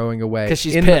she's rowing away Because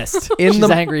she's pissed. She's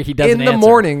angry he doesn't in the answer.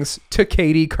 mornings to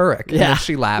Katie Couric. Yeah, and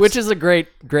she laughs, which is a great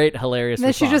hilarious. And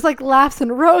then she response. just like laughs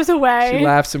and rows away. she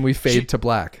laughs, and we fade to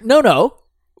black. No.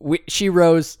 She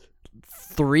rows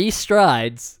 3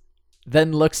 strides,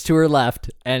 then looks to her left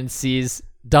and sees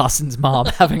Dawson's mom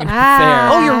having an affair.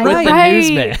 Oh, you're with right. the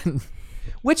newsman.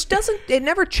 Which it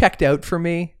never checked out for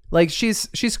me. Like she's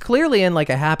clearly in like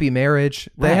a happy marriage.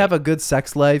 They Right. have a good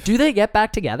sex life. Do they get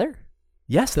back together?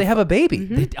 Yes, they have a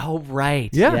baby. Right.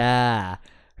 Yeah.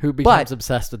 Who becomes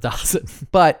obsessed with Dawson?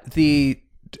 But the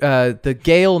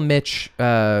Gail Mitch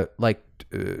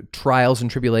trials and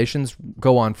tribulations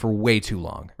go on for way too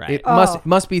long. Right. It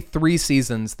must be 3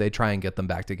 seasons they try and get them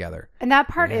back together. And that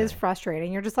part is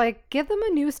frustrating. You're just like, give them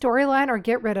a new storyline or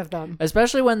get rid of them.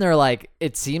 Especially when they're like,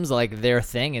 it seems like their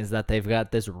thing is that they've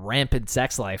got this rampant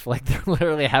sex life. Like they're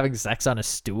literally having sex on a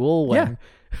stool when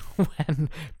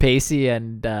Pacey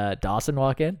and Dawson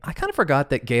walk in. I kind of forgot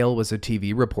that Gail was a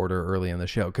TV reporter early in the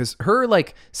show because her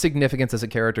like significance as a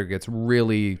character gets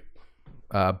really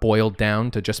boiled down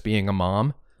to just being a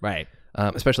mom. Right.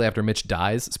 Especially after Mitch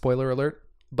dies, spoiler alert.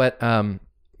 But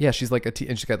she's like and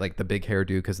she's got like the big hairdo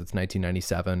because it's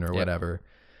 1997 or whatever.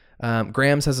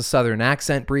 Grams has a southern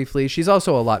accent briefly. She's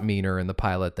also a lot meaner in the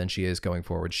pilot than she is going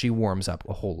forward. She warms up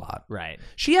a whole lot. Right.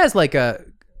 She has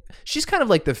she's kind of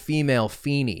like the female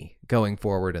Feeney going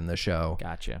forward in the show.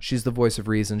 Gotcha. She's the voice of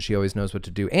reason. She always knows what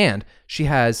to do. And she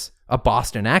has a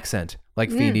Boston accent like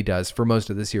Feeney does for most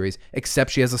of the series,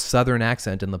 except she has a southern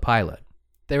accent in the pilot.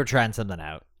 They were trying something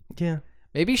out. Yeah.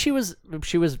 Maybe she was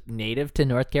native to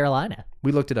North Carolina.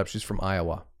 We looked it up. She's from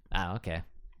Iowa. Oh, okay.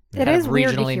 It is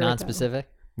weird to regionally hear it, non-specific.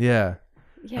 Yeah.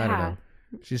 Yeah. I don't know.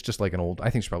 She's just like I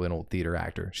think she's probably an old theater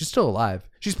actor. She's still alive.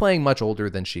 She's playing much older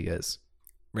than she is.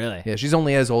 Really? Yeah, she's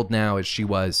only as old now as she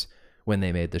was when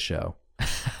they made the show.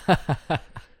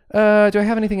 Do I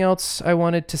have anything else I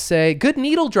wanted to say? Good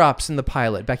needle drops in the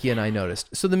pilot, Becky and I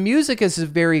noticed. So the music is a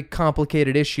very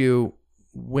complicated issue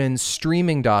when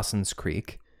streaming Dawson's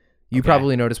Creek. You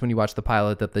probably noticed when you watch the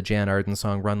pilot that the Jan Arden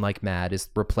song "Run Like Mad" is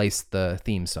replaced the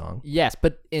theme song. Yes,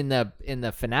 but in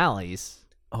the finales.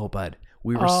 Oh, bud,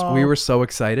 we were so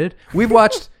excited. We've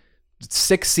watched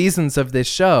 6 seasons of this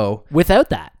show Without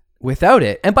that. without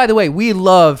it. And by the way, we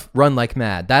love "Run Like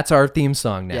Mad." That's our theme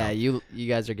song now. Yeah, you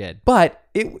guys are good. But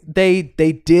they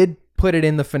did put it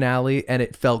in the finale, and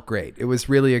it felt great. It was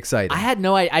really exciting. I had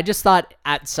no idea. I just thought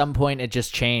at some point it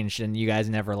just changed, and you guys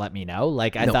never let me know.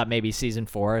 Like I thought maybe season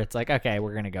 4, it's like, okay,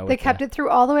 we're gonna go. They kept it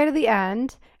through all the way to the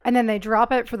end, and then they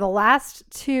drop it for the last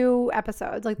 2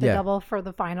 episodes, like the double for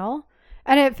the final.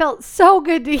 And it felt so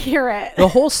good to hear it. The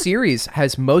whole series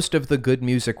has most of the good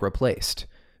music replaced.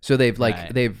 So they've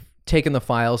they've taken the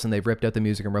files and they've ripped out the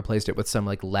music and replaced it with some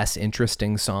like less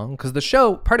interesting song, because the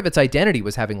show, part of its identity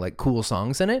was having like cool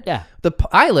songs in it. Yeah. The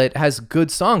pilot has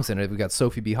good songs in it. We've got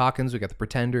Sophie B. Hawkins, we've got The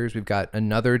Pretenders, we've got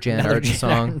another Jan Arden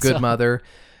song, Good Mother.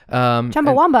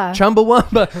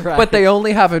 Chumbawamba. Right. But they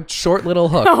only have a short little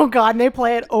hook. Oh God, and they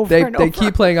play it over and over. They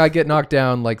keep playing I Get Knocked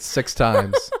Down like 6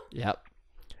 times. Yep.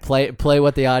 Play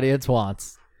what the audience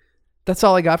wants. That's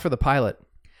all I got for the pilot.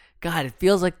 God, it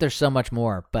feels like there's so much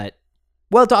more, but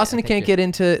Well, Dawson can't get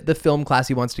into the film class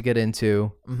he wants to get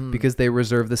into because they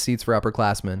reserve the seats for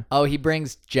upperclassmen. oh, he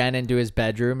brings Jen into his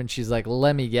bedroom and she's like,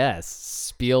 "Let me guess,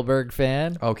 Spielberg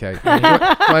fan?" Okay. You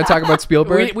want to talk about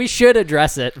Spielberg? We should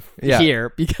address it Yeah.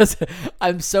 here because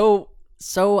I'm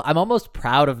I'm almost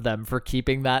proud of them for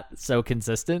keeping that so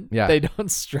consistent. Yeah. They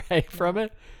don't stray from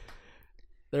it.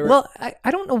 Well,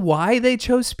 I don't know why they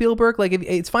chose Spielberg. Like,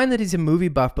 it's fine that he's a movie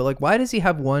buff, but like, why does he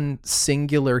have one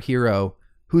singular hero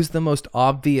who's the most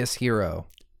obvious hero?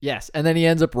 Yes, and then he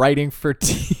ends up writing for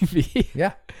TV.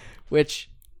 Yeah. Which,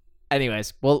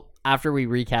 anyways, well, after we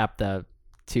recap the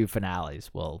 2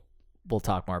 finales, we'll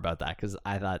talk more about that because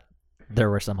I thought there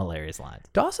were some hilarious lines.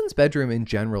 Dawson's bedroom in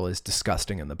general is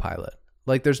disgusting in the pilot.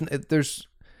 Like,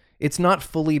 it's not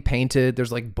fully painted.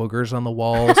 There's like boogers on the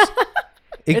walls.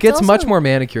 It gets much more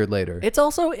manicured later. It's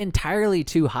also entirely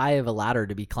too high of a ladder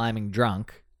to be climbing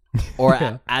drunk.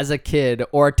 or as a kid,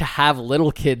 or to have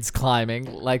little kids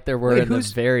climbing like there were in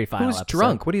the very final who's episode.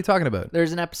 drunk? What are you talking about?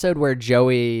 There's an episode where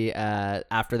Joey,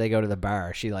 after they go to the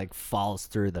bar, she like falls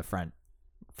through the front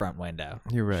window.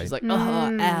 You're right. She's like,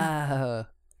 ow.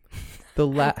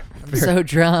 I'm so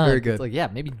drunk. Very good. It's like, yeah,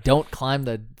 maybe don't climb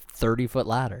the 30-foot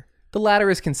ladder. The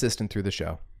ladder is consistent through the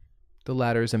show. The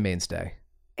ladder is a mainstay.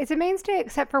 It's a mainstay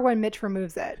except for when Mitch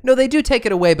removes it. No, they do take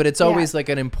it away, but it's always like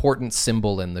an important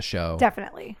symbol in the show.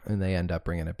 Definitely. And they end up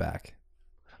bringing it back.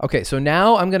 Okay, so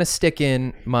now I'm going to stick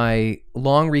in my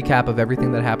long recap of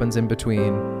everything that happens in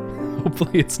between.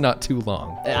 Hopefully it's not too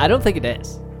long. I don't think it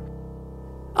is.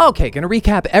 Okay, going to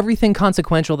recap everything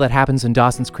consequential that happens in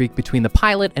Dawson's Creek between the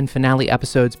pilot and finale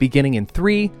episodes beginning in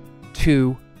 3,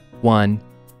 2, 1,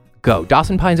 go.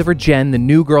 Dawson pines over Jen, the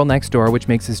new girl next door, which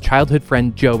makes his childhood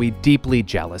friend Joey deeply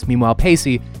jealous. Meanwhile,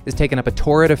 Pacey is taking up a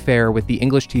torrid affair with the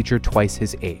English teacher twice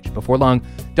his age. Before long,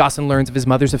 Dawson learns of his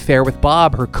mother's affair with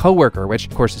Bob, her coworker, which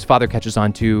of course his father catches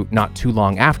on to not too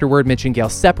long afterward. Mitch and Gail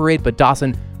separate, but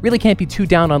Dawson really can't be too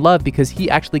down on love because he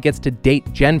actually gets to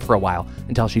date Jen for a while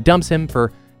until she dumps him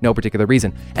for no particular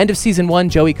reason. End of season 1,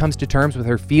 Joey comes to terms with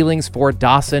her feelings for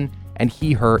Dawson, and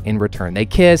he her in return. They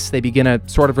kiss, they begin a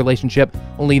sort of relationship,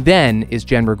 only then is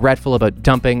Jen regretful about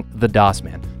dumping the Doss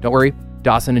man. Don't worry,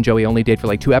 Dawson and Joey only date for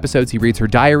like 2 episodes. He reads her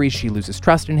diary, she loses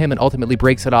trust in him, and ultimately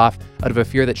breaks it off out of a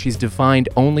fear that she's defined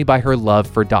only by her love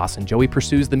for Dawson. Joey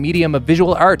pursues the medium of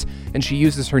visual art, and she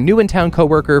uses her new in-town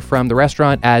coworker from the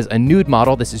restaurant as a nude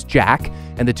model. This is Jack,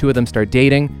 and the two of them start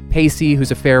dating. Pacey,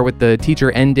 whose affair with the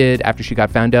teacher ended after she got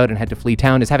found out and had to flee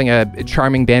town, is having a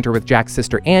charming banter with Jack's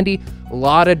sister Andy. A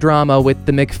lot of drama with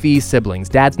the McPhee siblings.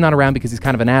 Dad's not around because he's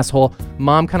kind of an asshole.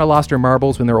 Mom kind of lost her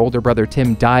marbles when their older brother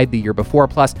Tim died the year before.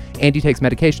 Plus, Andy takes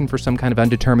medication for some kind of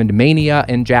undetermined mania,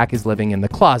 and Jack is living in the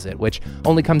closet, which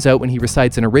only comes out when he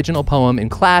recites an original poem in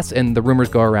class, and the rumors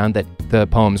go around that the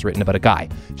poem's written about a guy.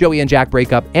 Joey and Jack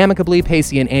break up amicably.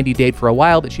 Pacey and Andy date for a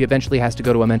while, but she eventually has to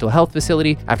go to a mental health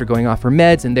facility after going off her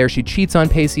meds, and there she cheats on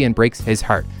Pacey and breaks his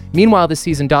heart. Meanwhile, this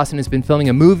season, Dawson has been filming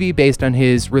a movie based on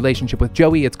his relationship with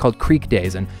Joey. It's called Creek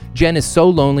Days, and Jen is so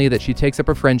lonely that she takes up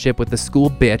a friendship with the school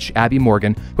bitch, Abby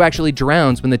Morgan, who actually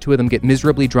drowns when the two of them get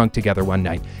miserably drunk together one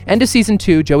night. End of season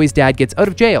 2, Joey's dad gets out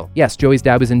of jail. Yes, Joey's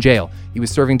dad was in jail. He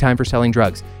was serving time for selling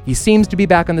drugs. He seems to be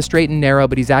back on the straight and narrow,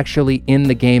 but he's actually in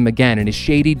the game again, and his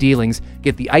shady dealings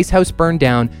get the ice house burned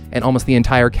down and almost the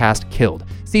entire cast killed.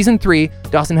 Season 3,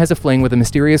 Dawson has a fling with a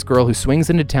mysterious girl who swings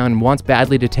into town and wants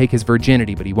badly to take his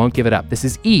virginity, but he won't give it up. This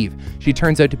is Eve. She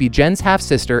turns out to be Jen's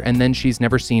half-sister, and then she's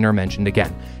never seen or mentioned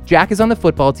again. Jack is on the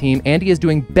football team. Andy is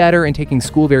doing better and taking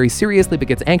school very seriously, but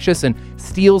gets anxious and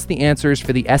steals the answers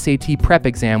for the SAT prep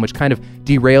exam, which kind of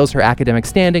derails her academic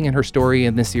standing, and her story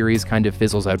in this series kind of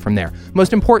fizzles out from there.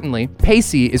 Most importantly,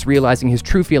 Pacey is realizing his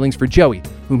true feelings for Joey,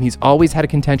 whom he's always had a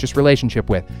contentious relationship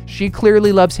with. She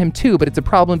clearly loves him too, but it's a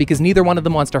problem because neither one of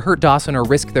them wants to hurt Dawson or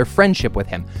risk their friendship with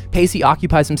him. Pacey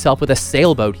occupies himself with a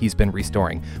sailboat he's been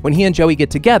restoring. When he and Joey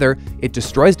get together, it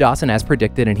destroys Dawson as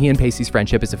predicted, and he and Pacey's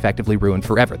friendship is effectively ruined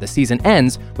forever. The season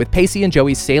ends with Pacey and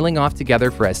Joey sailing off together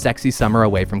for a sexy summer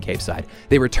away from Cape Side.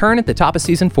 They return at the top of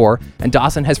season 4, and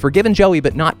Dawson has forgiven Joey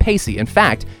but not Pacey. In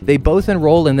fact, they both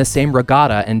enroll in the same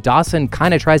regatta, and Dawson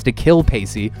kind of tries to kill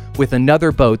Pacey with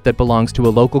another boat that belongs to a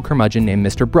local curmudgeon named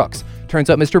Mr. Brooks. Turns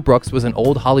out Mr. Brooks was an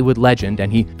old Hollywood legend,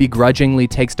 and he begrudgingly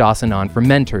takes Dawson on for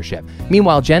mentorship.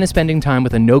 Meanwhile, Jen is spending time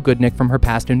with a no-good-nick from her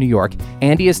past in New York.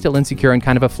 Andy is still insecure and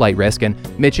kind of a flight risk, and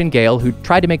Mitch and Gail, who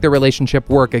tried to make their relationship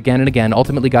work again and again,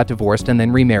 ultimately got divorced and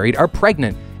then remarried, are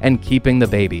pregnant and keeping the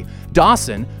baby.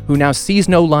 Dawson, who now sees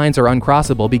no lines are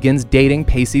uncrossable, begins dating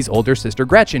Pacey's older sister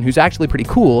Gretchen, who's actually pretty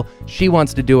cool. She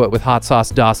wants to do it with Hot Sauce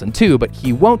Dawson too, but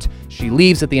he won't. She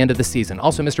leaves at the end of the season.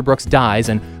 Also, Mr. Brooks dies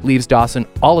and leaves Dawson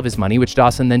all of his money, which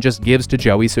Dawson then just gives to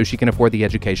Joey so she can afford the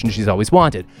education she's always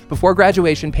wanted. Before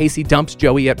graduation, Pacey dumps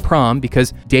Joey at prom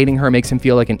because dating her makes him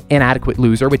feel like an inadequate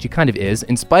loser, which he kind of is.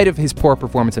 In spite of his poor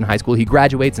performance in high school, he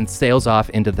graduates and sails off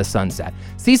into the sunset.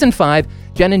 Season 5,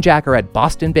 Jen and Jack are at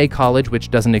Boston Bay College,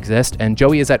 which doesn't exist, and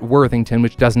Joey is at Worthington,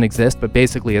 which doesn't exist, but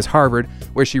basically is Harvard,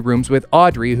 where she rooms with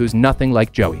Audrey, who's nothing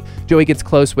like Joey. Joey gets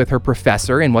close with her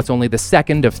professor in what's only the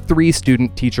second of 3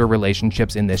 student-teacher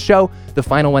relationships in this show. The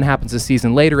final one happens a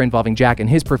season later, involving Jack and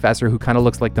his professor, who kind of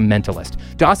looks like the mentalist.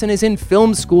 Dawson is in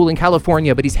film school in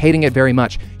California, but he's hating it very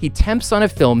much. He tempts on a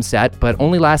film set, but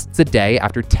only lasts a day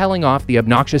after telling off the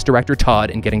obnoxious director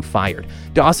Todd and getting fired.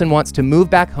 Dawson wants to move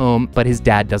back home, but his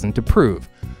dad doesn't approve.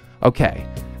 Okay.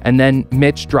 And then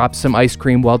Mitch drops some ice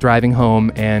cream while driving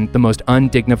home, and the most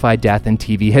undignified death in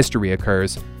TV history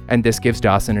occurs, and this gives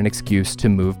Dawson an excuse to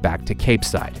move back to Cape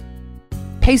Side.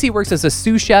 Pacey works as a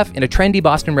sous chef in a trendy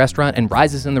Boston restaurant and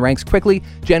rises in the ranks quickly.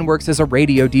 Jen works as a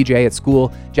radio DJ at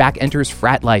school. Jack enters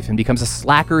frat life and becomes a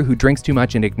slacker who drinks too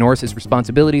much and ignores his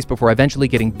responsibilities before eventually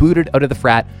getting booted out of the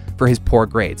frat for his poor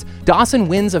grades. Dawson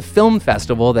wins a film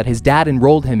festival that his dad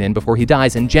enrolled him in before he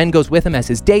dies, and Jen goes with him as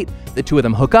his date. The two of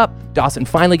them hook up. Dawson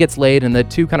finally gets laid, and the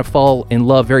two kind of fall in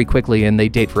love very quickly, and they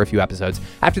date for a few episodes.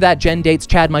 After that, Jen dates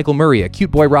Chad Michael Murray, a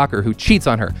cute boy rocker who cheats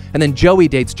on her. And then Joey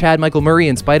dates Chad Michael Murray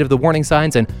in spite of the warning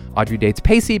signs, and Audrey dates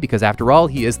Pacey because, after all,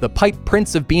 he is the pipe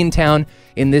prince of Beantown.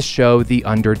 In this show, the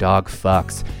underdog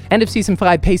fucks. End of season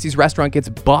 5, Pacey's restaurant gets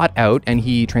bought out and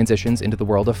he transitions into the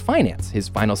world of finance. His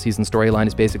final season storyline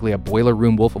is basically a boiler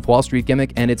room Wolf of Wall Street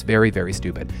gimmick, and it's very, very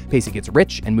stupid. Pacey gets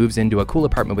rich and moves into a cool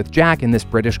apartment with Jack and this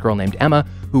British girl named Emma,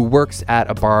 who works at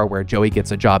a bar where Joey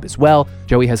gets a job as well.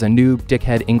 Joey has a new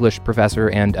dickhead English professor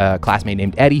and a classmate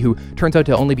named Eddie, who turns out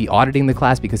to only be auditing the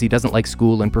class because he doesn't like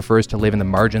school and prefers to live in the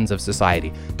margins of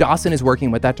society. Dawson is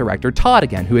working with that director, Todd,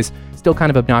 again, who is still kind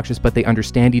of obnoxious, but they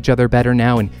understand each other better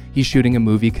now, and he's shooting a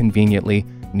movie conveniently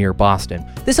near Boston.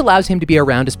 This allows him to be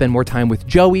around to spend more time with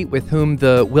Joey, with whom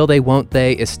the will they won't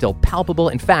they is still palpable.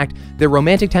 In fact, their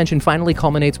romantic tension finally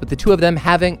culminates with the two of them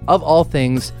having, of all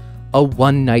things, a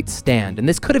one-night stand. And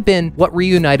this could have been what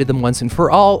reunited them once and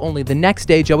for all, only the next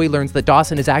day Joey learns that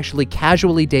Dawson is actually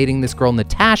casually dating this girl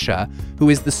Natasha, who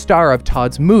is the star of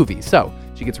Todd's movie. So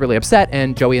she gets really upset,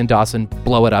 and Joey and Dawson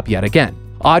blow it up yet again.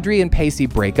 Audrey and Pacey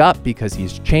break up because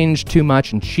he's changed too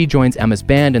much, and she joins Emma's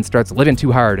band and starts living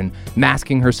too hard and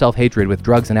masking her self-hatred with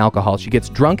drugs and alcohol. She gets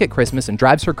drunk at Christmas and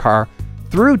drives her car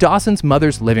through Dawson's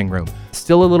mother's living room.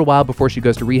 Still a little while before she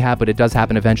goes to rehab, but it does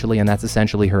happen eventually, and that's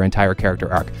essentially her entire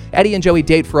character arc. Eddie and Joey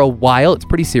date for a while. It's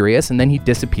pretty serious, and then he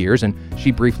disappears, and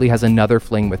she briefly has another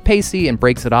fling with Pacey and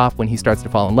breaks it off when he starts to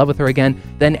fall in love with her again.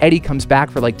 Then Eddie comes back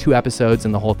for like 2 episodes,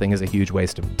 and the whole thing is a huge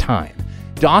waste of time.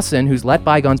 Dawson, who's let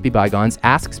bygones be bygones,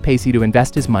 asks Pacey to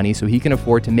invest his money so he can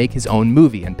afford to make his own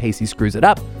movie, and Pacey screws it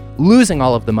up, losing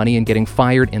all of the money and getting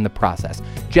fired in the process.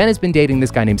 Jen has been dating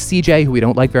this guy named CJ, who we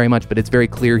don't like very much, but it's very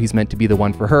clear he's meant to be the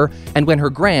one for her. And when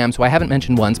her Grams, who I haven't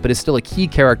mentioned once, but is still a key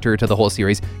character to the whole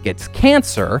series, gets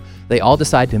cancer, they all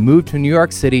decide to move to New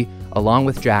York City along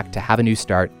with Jack to have a new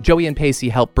start. Joey and Pacey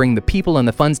help bring the people and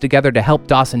the funds together to help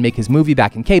Dawson make his movie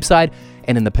back in Capeside.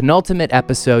 And in the penultimate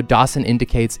episode, Dawson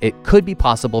indicates it could be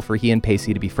possible for he and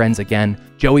Pacey to be friends again.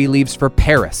 Joey leaves for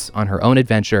Paris on her own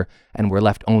adventure, and we're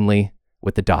left only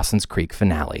with the Dawson's Creek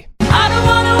finale. I don't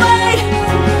wanna wait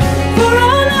for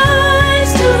our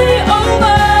lives to be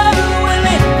over. Will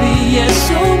it be? Yes,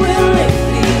 so will it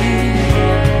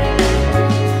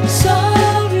be? Sorry.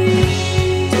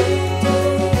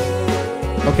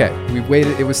 Okay, we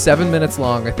waited. It was 7 minutes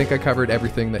long. I think I covered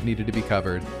everything that needed to be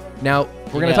covered. Now,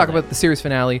 we're going to talk about the series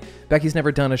finale. Becky's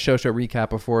never done a show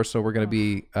recap before, so we're going to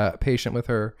be patient with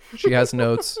her. She has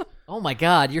notes. Oh my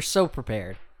God, you're so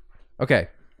prepared. Okay.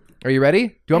 Are you ready?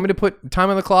 Do you want me to put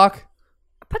time on the clock?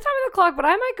 Put time on the clock, but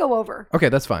I might go over. Okay,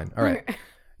 that's fine. All right.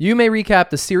 You may recap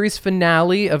the series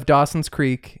finale of Dawson's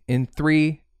Creek in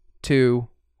 3, 2,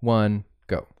 1,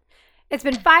 go. It's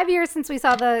been 5 years since we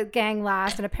saw the gang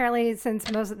last, and apparently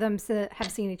since most of them have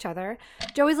seen each other.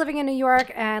 Joey's living in New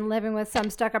York and living with some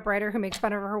stuck-up writer who makes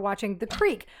fun of her watching The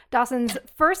Creek, Dawson's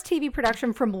first TV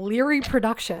production from Leary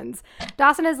Productions.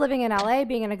 Dawson is living in LA,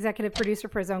 being an executive producer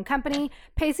for his own company.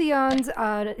 Pacey owns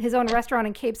his own restaurant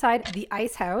in Capeside, The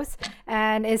Ice House,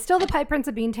 and is still the pipe prince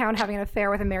of Beantown, having an affair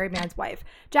with a married man's wife.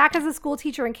 Jack is a school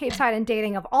teacher in Capeside and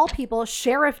dating, of all people,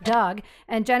 Sheriff Doug,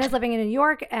 and Jen is living in New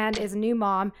York and is a new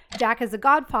mom. Jack is the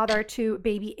godfather to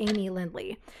baby Amy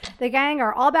Lindley. The gang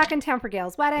are all back in town for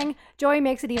Gail's wedding. Joey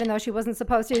makes it even though she wasn't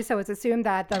supposed to, so it's assumed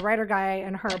that the writer guy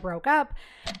and her broke up.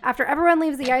 After everyone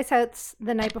leaves the ice house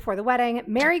the night before the wedding,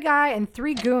 Mary Guy and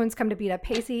 3 goons come to beat up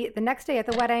Pacey. The next day at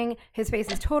the wedding, his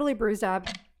face is totally bruised up,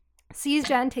 sees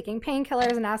Jen taking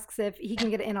painkillers and asks if he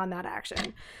can get in on that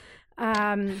action.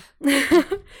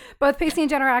 Both Pacey and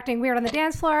Jen are acting weird on the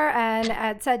dance floor, and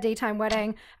at said daytime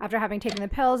wedding, after having taken the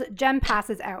pills, Jen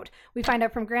passes out. We find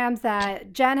out from Grams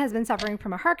that Jen has been suffering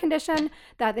from a heart condition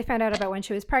that they found out about when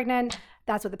she was pregnant.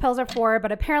 That's what the pills are for,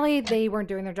 but apparently they weren't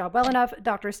doing their job well enough.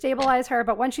 Doctors stabilize her,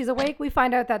 but when she's awake, we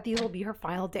find out that these will be her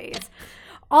final days.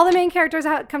 All the main characters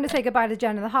come to say goodbye to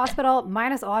Jen in the hospital,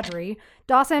 minus Audrey.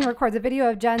 Dawson records a video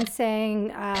of Jen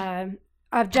saying,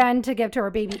 of Jen to give to her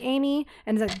baby Amy,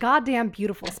 and it's a goddamn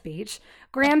beautiful speech.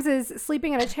 Grams is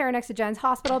sleeping in a chair next to Jen's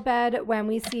hospital bed when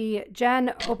we see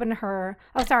Jen open her...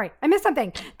 Oh, sorry. I missed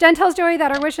something. Jen tells Joey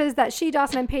that her wish is that she,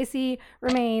 Dawson, and Pacey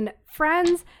remain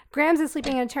friends. Grams is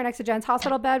sleeping in a chair next to Jen's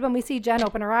hospital bed when we see Jen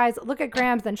open her eyes, look at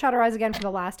Grams, then shut her eyes again for the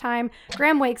last time.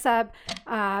 Graham wakes up,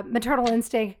 maternal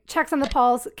instinct, checks on the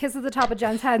pulse, kisses the top of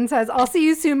Jen's head, and says, "I'll see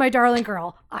you soon, my darling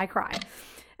girl." I cry.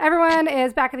 Everyone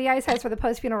is back at the ice house for the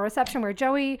post-funeral reception where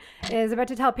Joey is about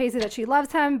to tell Pacey that she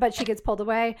loves him, but she gets pulled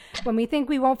away. When we think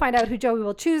we won't find out who Joey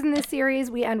will choose in this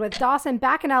series, we end with Dawson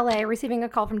back in LA receiving a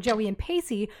call from Joey and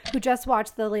Pacey, who just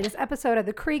watched the latest episode of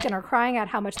The Creek and are crying at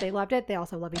how much they loved it. They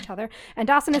also love each other. And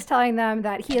Dawson is telling them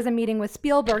that he has a meeting with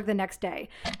Spielberg the next day.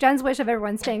 Jen's wish of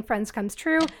everyone staying friends comes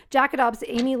true. Jack adopts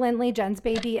Amy Lindley, Jen's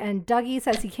baby, and Dougie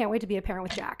says he can't wait to be a parent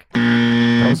with Jack.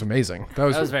 That was amazing. That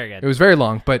was very good. It was very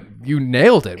long, but you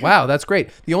nailed it. Wow, that's great.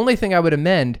 The only thing I would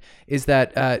amend is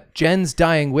that Jen's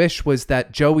dying wish was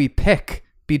that Joey pick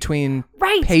between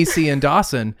Pacey and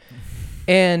Dawson.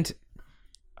 And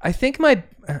I think my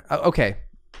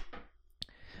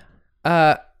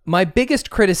biggest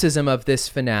criticism of this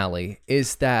finale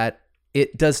is that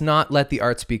it does not let the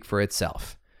art speak for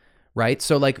itself, right?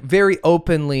 So like very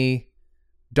openly,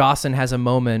 Dawson has a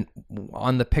moment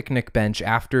on the picnic bench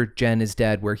after Jen is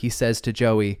dead where he says to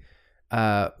Joey,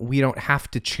 we don't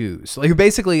have to choose. Like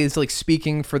basically it's like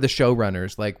speaking for the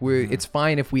showrunners. Like it's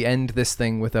fine if we end this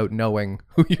thing without knowing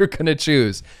who you're going to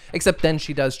choose. Except then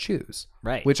she does choose.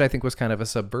 Right. Which I think was kind of a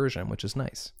subversion, which is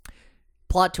nice.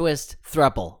 Plot twist,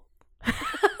 throuple.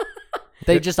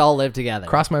 They just all live together.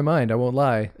 Crossed my mind, I won't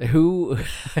lie.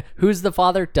 Who's the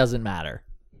father? Doesn't matter.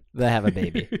 They have a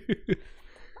baby.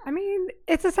 I mean,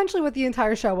 it's essentially what the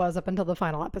entire show was up until the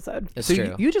final episode. It's so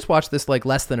true. You just watched this like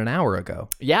less than an hour ago.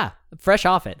 Yeah, fresh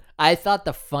off it. I thought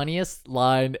the funniest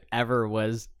line ever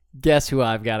was, "Guess who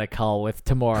I've got a call with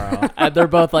tomorrow?" And they're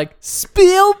both like,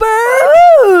 "Spielberg!"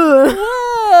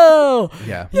 Whoa!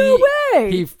 Yeah. No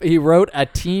way! He wrote a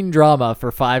teen drama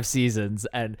for 5 seasons,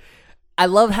 and I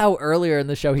love how earlier in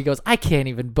the show he goes, "I can't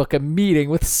even book a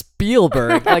meeting with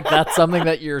Spielberg." Like that's something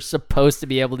that you're supposed to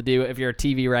be able to do if you're a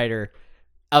TV writer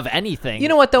of anything. You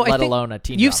know what though? Let I think alone a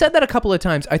teen you've drama. said that a couple of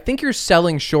times. I think you're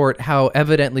selling short how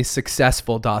evidently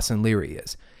successful Dawson Leary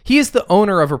is. He is the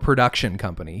owner of a production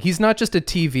company. He's not just a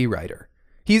TV writer.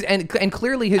 He's and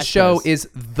clearly his show is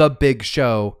the big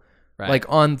show, like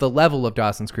on the level of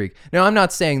Dawson's Creek. Now, I'm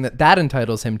not saying that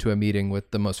entitles him to a meeting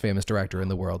with the most famous director in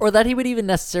the world, or that he would even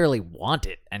necessarily want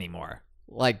it anymore.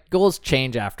 Like goals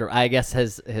change after. I guess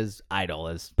his idol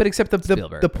is. But except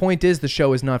Spielberg. the point is the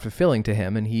show is not fulfilling to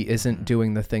him, and he isn't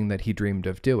doing the thing that he dreamed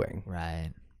of doing.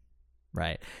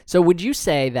 Right. So would you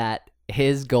say that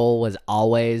his goal was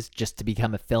always just to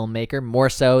become a filmmaker, more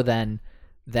so than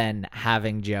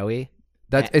having Joey?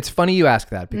 It's funny you ask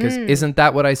that because isn't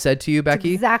that what I said to you,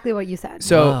 Becky? That's exactly what you said.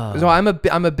 So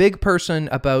I'm a big person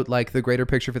about like the greater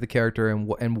picture for the character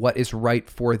and what is right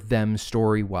for them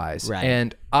story wise. Right.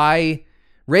 And I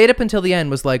right up until the end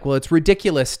was like, well, it's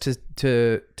ridiculous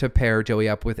to pair Joey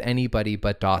up with anybody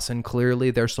but Dawson.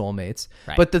 Clearly they're soulmates.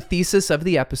 Right. But the thesis of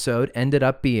the episode ended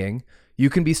up being you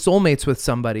can be soulmates with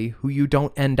somebody who you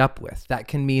don't end up with. That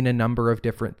can mean a number of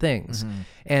different things.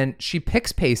 And she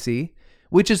picks Pacey,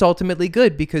 which is ultimately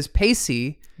good because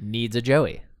Pacey needs a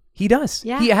Joey. He does.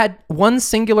 Yeah. He had one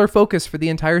singular focus for the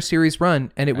entire series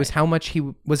run, and it was how much he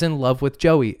was in love with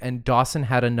Joey, and Dawson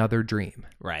had another dream.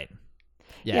 Right.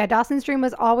 Yeah, Dawson's dream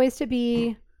was always to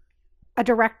be a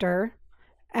director,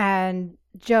 and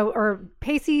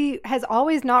Pacey has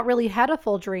always not really had a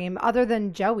full dream other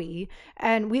than Joey.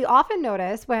 And we often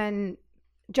notice when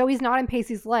Joey's not in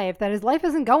Pacey's life that his life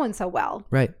isn't going so well.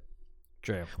 Right.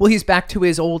 True. Well, he's back to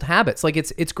his old habits. Like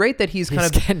it's great that he's kind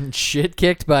of getting shit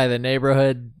kicked by the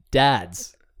neighborhood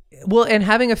dads. Well, and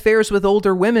having affairs with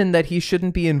older women that he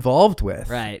shouldn't be involved with.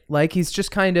 Right. Like he's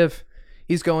just kind of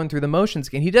he's going through the motions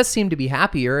again. He does seem to be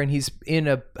happier, and he's in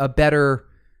a better.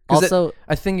 Also,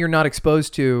 a thing you're not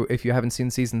exposed to if you haven't seen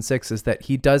season 6 is that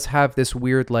he does have this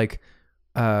weird like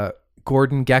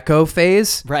Gordon Gekko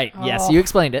phase. Right. Yes, you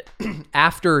explained it.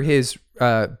 After his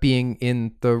being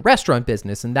in the restaurant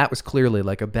business, and that was clearly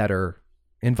like a better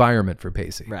environment for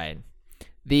Pacey. Right.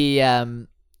 The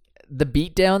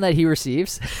beatdown that he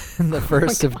receives in the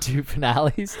first of 2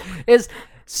 finales is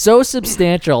so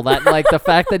substantial that like the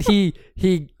fact that he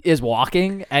is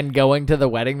walking and going to the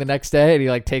wedding the next day and he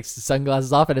like takes his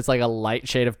sunglasses off and it's like a light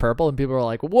shade of purple and people are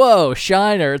like, "Whoa,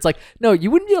 Shiner." It's like, no,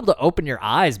 you wouldn't be able to open your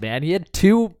eyes, man. He had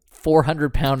 2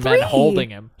 400-pound men holding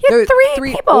him. He had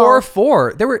three people. or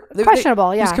 4.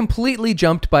 Questionable, He was yeah. completely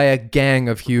jumped by a gang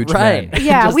of huge Right. men.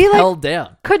 Yeah, Just we held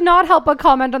down. could not help but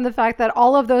comment on the fact that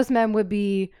all of those men would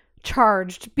be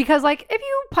charged because, like, if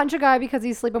you punch a guy because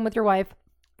he's sleeping with your wife,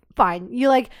 fine, you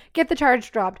like get the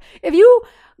charge dropped. If you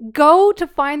go to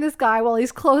find this guy while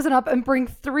he's closing up and bring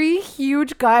 3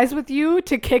 huge guys with you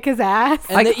to kick his ass,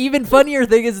 And the even funnier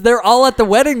thing is they're all at the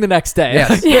wedding the next day. Yes.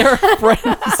 Like, they're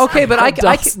friends. Okay, but I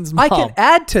Dawson's can mom.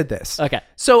 add to this. Okay.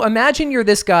 So imagine you're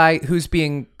this guy who's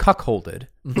being cuckolded,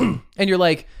 and you're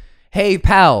like, hey,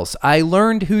 pals, I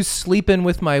learned who's sleeping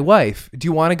with my wife. Do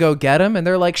you want to go get him? And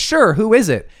they're like, sure, who is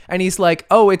it? And he's like,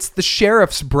 oh, it's the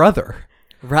sheriff's brother.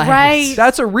 right?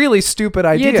 That's a really stupid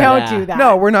idea. You don't Yeah. do that.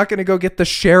 No, we're not going to go get the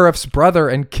sheriff's brother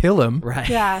and kill him. Right.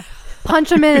 Yeah.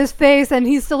 Punch him in his face and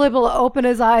he's still able to open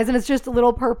his eyes and it's just a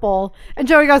little purple. And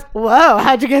Joey goes, whoa,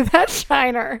 how'd you get that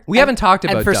shiner? We haven't talked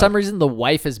about And for Doug. some reason, the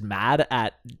wife is mad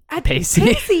at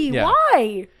Pacey. Yeah.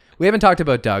 Why? We haven't talked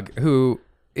about Doug, who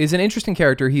is an interesting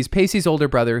character. He's Pacey's older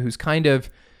brother who's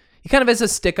he kind of has a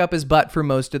stick up his butt for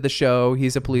most of the show.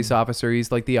 He's a police officer.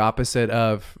 He's like the opposite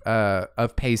of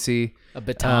Pacey. A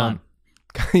baton.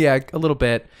 Yeah, a little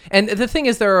bit. And the thing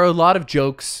is, there are a lot of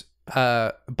jokes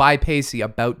by Pacey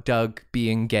about Doug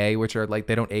being gay, which are like,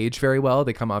 they don't age very well.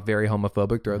 They come off very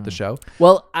homophobic throughout the show.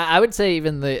 Well, I would say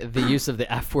even the use of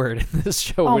the F word in this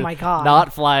show Oh would my God.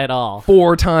 not fly at all.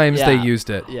 4 times they Yeah. used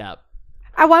it. Yeah.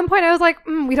 At one point, I was like,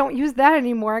 we don't use that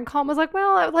anymore. And Colin was like,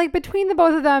 well, like between the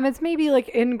both of them, it's maybe like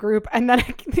in group. And then I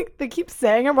think they keep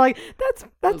saying, I'm like,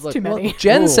 that's like, too well, many.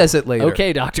 Jen Ooh. says it later.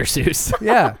 Okay, Dr. Seuss.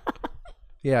 Yeah.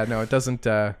 Yeah, no, it doesn't.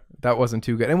 That wasn't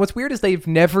too good. And what's weird is they've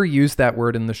never used that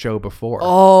word in the show before.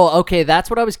 Oh, okay. That's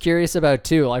what I was curious about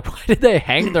too. Like, why did they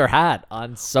hang their hat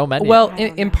on so many? Well,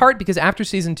 in part because after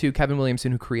season 2, Kevin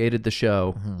Williamson, who created the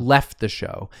show, left the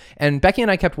show. And Becky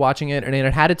and I kept watching it, and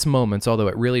it had its moments, although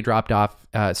it really dropped off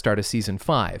start of season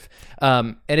 5.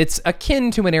 And it's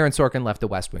akin to when Aaron Sorkin left The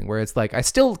West Wing, where it's like, I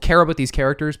still care about these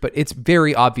characters, but it's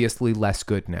very obviously less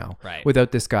good now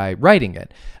without this guy writing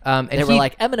it. And they were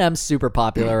like, Eminem's super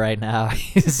popular right now.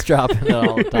 He's dropping it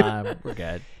all the time. We're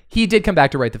good. He did come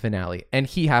back to write the finale, and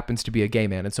he happens to be a gay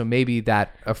man, and so maybe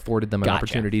that afforded them an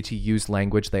opportunity to use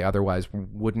language they otherwise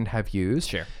wouldn't have used.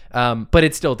 Sure. But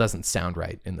it still doesn't sound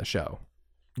right in the show.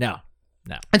 No.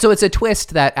 And so it's a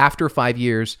twist that after 5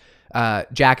 years,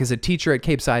 Jack is a teacher at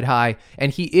Cape Side High,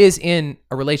 and he is in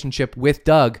a relationship with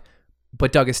Doug,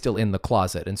 but Doug is still in the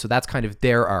closet. And so that's kind of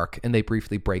their arc, and they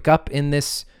briefly break up in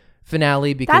this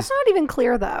finale because... That's not even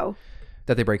clear, though.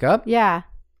 That they break up? Yeah.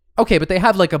 Okay, but they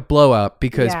have like a blow up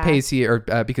because Yeah. Pacey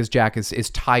because Jack is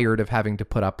tired of having to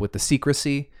put up with the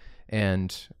secrecy,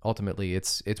 and ultimately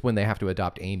it's when they have to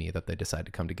adopt Amy that they decide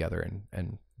to come together,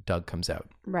 and Doug comes out.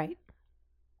 Right.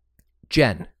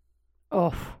 Jen.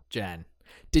 Oh. Jen.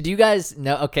 Did you guys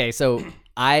know? Okay, so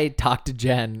I talked to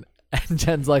Jen, and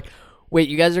Jen's like, wait,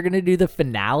 you guys are going to do the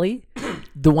finale?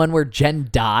 The one where Jen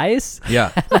dies?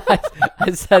 Yeah.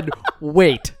 I said,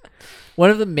 wait. One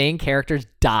of the main characters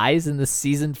dies in the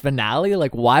season finale?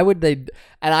 Like, why would they?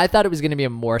 And I thought it was going to be a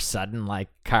more sudden, like,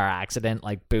 car accident,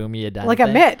 like, boom, you done. Like a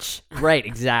thing. Mitch. Right,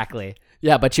 exactly.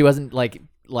 Yeah, but she wasn't, like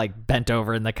bent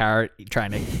over in the car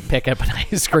trying to pick up an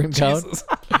ice cream cone.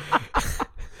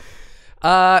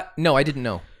 No, I didn't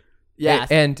know. Yeah.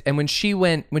 And when she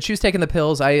was taking the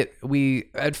pills, we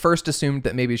at first assumed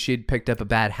that maybe she'd picked up a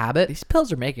bad habit. These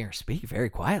pills are making her speak very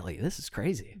quietly. This is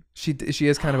crazy. She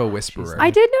is kind of a whisperer.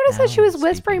 I did notice that she Now was speaking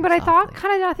whispering, but I thought softly.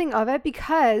 kind of nothing of it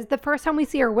because the first time we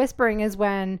see her whispering is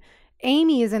when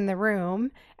Amy is in the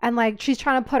room and like she's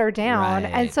trying to put her down.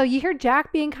 And Right. so you hear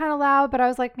Jack being kind of loud, but I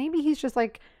was like, maybe he's just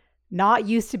like not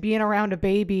used to being around a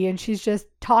baby and she's just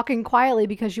talking quietly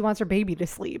because she wants her baby to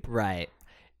sleep. Right.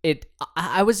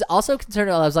 I was also concerned.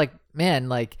 I was like, man,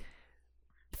 like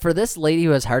for this lady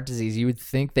who has heart disease, you would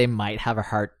think they might have a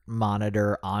heart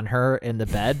monitor on her in the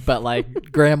bed, but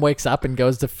like Graham wakes up and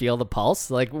goes to feel the pulse.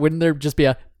 Like, wouldn't there just be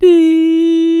a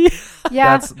dee?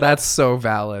 Yeah, That's so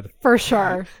valid. for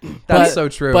sure. That's so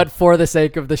true. But for the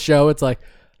sake of the show, it's like,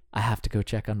 I have to go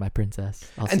check on my princess.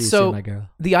 I'll see And you so soon, my girl.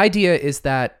 the idea is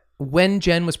that when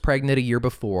Jen was pregnant a year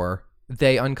before,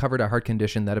 they uncovered a heart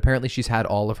condition that apparently she's had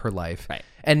all of her life. Right.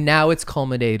 And now it's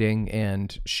culminating,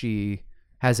 and she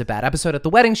has a bad episode at the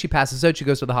wedding. She passes out. She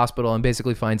goes to the hospital and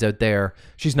basically finds out there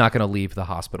she's not going to leave the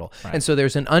hospital. Right. And so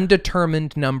there's an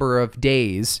undetermined number of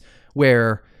days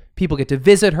where people get to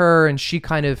visit her, and she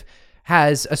kind of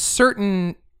has a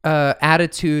certain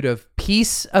attitude of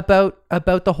peace about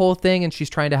the whole thing, and she's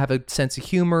trying to have a sense of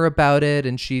humor about it,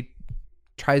 and she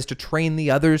tries to train the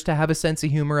others to have a sense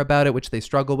of humor about it, which they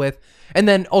struggle with. And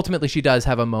then ultimately she does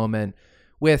have a moment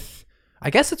with, I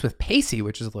guess it's with Pacey,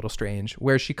 which is a little strange,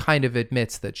 where she kind of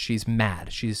admits that she's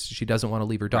mad. She doesn't want to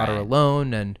leave her daughter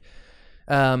alone. And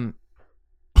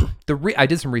I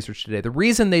did some research today. The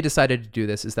reason they decided to do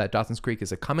this is that Dawson's Creek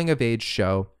is a coming of age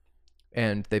show,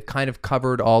 and they've kind of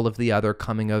covered all of the other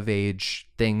coming of age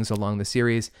things along the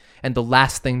series. And the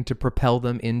last thing to propel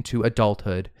them into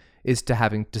adulthood is to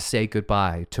having to say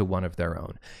goodbye to one of their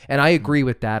own. And I agree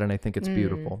with that, and I think it's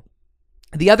beautiful.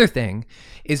 The other thing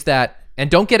is that,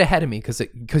 and don't get ahead of me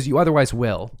because you otherwise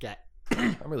will. Okay.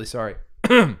 I'm really sorry.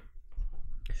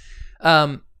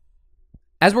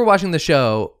 As we're watching the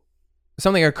show,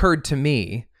 something occurred to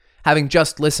me, having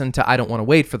just listened to I Don't Want to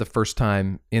Wait for the first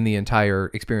time in the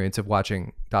entire experience of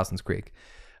watching Dawson's Creek.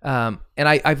 And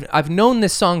I've known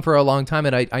this song for a long time,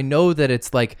 and I know that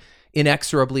it's like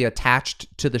inexorably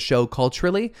attached to the show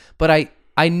culturally, but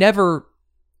I never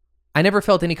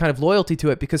felt any kind of loyalty to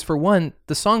it because, for one,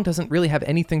 the song doesn't really have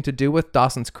anything to do with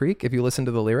Dawson's Creek. If you listen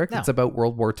to the lyrics, it's about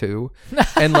World War II.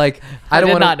 And like, I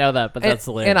did not know that, but that's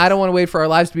hilarious. And I Don't Want to Wait for Our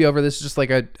Lives to Be Over. This is just like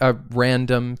a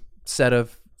random set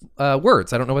of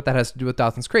words. I don't know what that has to do with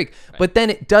Dawson's Creek. Right. But then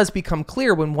it does become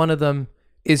clear when one of them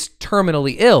is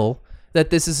terminally ill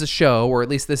that this is a show, or at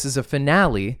least this is a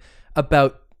finale,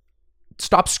 about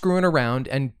stop screwing around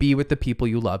and be with the people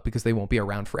you love because they won't be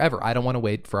around forever. I don't want to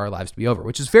wait for our lives to be over,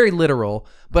 which is very literal,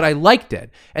 but I liked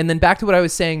it. And then back to what I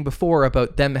was saying before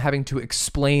about them having to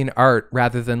explain art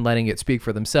rather than letting it speak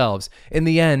for themselves. In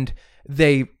the end,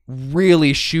 they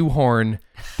really shoehorn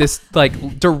this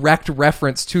like direct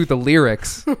reference to the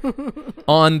lyrics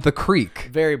on the creek.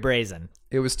 Very brazen.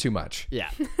 It was too much. Yeah.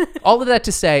 All of that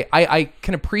to say, I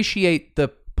can appreciate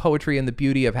the poetry and the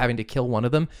beauty of having to kill one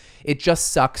of them. It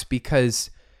just sucks because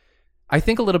I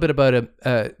think a little bit about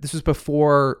this was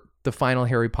before the final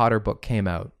Harry Potter book came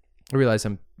out. I realize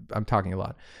I'm talking a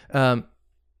lot.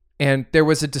 And there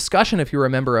was a discussion, if you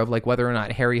remember, of like whether or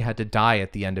not Harry had to die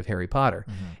at the end of Harry Potter.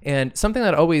 Mm-hmm. And something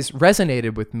that always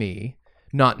resonated with me,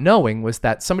 not knowing, was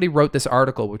that somebody wrote this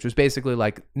article, which was basically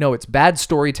like, no, it's bad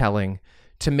storytelling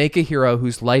to make a hero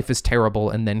whose life is terrible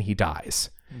and then he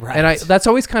dies. Right. And that's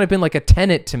always kind of been like a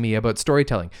tenet to me about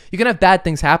storytelling. You can have bad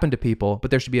things happen to people, but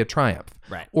there should be a triumph.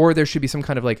 Right. Or there should be some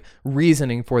kind of like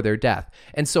reasoning for their death.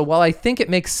 And so while I think it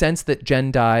makes sense that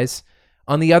Jen dies,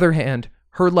 on the other hand,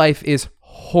 her life is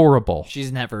horrible.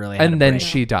 She's never really had and a then break.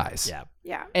 she dies.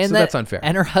 Yeah. And so that's unfair.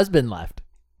 And her husband left.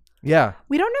 Yeah.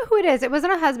 We don't know who it is. It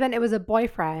wasn't a husband. It was a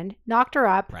boyfriend. Knocked her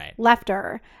up. Right. Left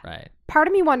her. Right. Part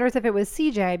of me wonders if it was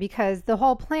CJ, because the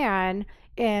whole plan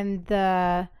in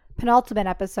the penultimate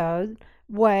episode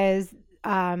was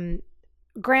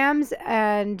Grams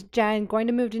and Jen going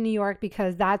to move to New York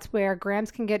because that's where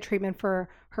Grams can get treatment for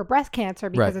her breast cancer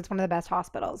because it's one of the best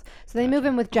hospitals. So they move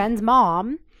in with Jen's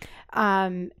mom.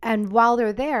 And while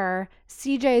they're there,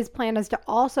 CJ's plan is to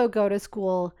also go to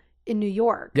school in New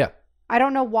York. Yeah. I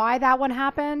don't know why that one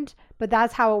happened, but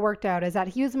that's how it worked out, is that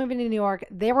he was moving to New York.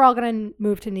 They were all going to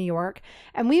move to New York.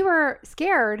 And we were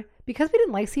scared because we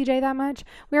didn't like CJ that much.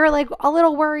 We were like a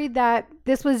little worried that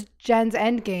this was Jen's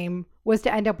end game, was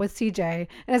to end up with CJ.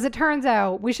 And as it turns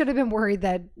out, we should have been worried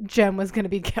that Jen was going to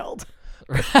be killed.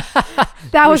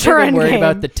 That was her end worried game.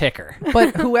 about the ticker.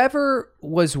 But whoever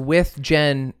was with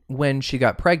Jen when she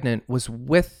got pregnant was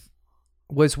with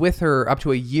her up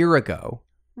to a year ago.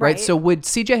 Right. So would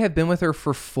CJ have been with her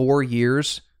for 4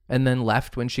 years and then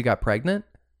left when she got pregnant?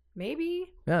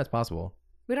 Maybe. Yeah, it's possible.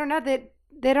 We don't know.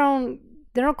 They don't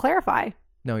clarify.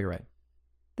 No, you're right.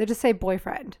 They just say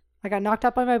boyfriend. I got knocked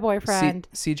up by my boyfriend.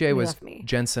 CJ was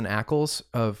Jensen Ackles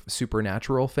of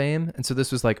Supernatural fame. And so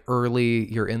this was like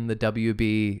early, you're in the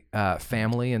WB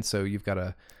family. And so you've got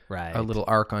a little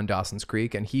arc on Dawson's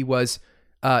Creek. And he was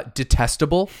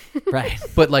detestable. Right.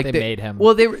 But like they made him.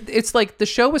 Well, it's like the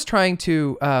show was trying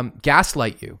to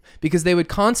gaslight you, because they would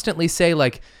constantly say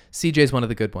like, CJ's one of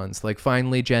the good ones. Like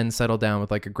finally Jen settled down with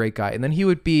like a great guy. And then he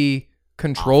would be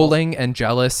controlling and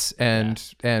jealous and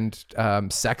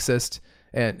sexist.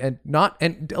 And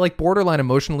like borderline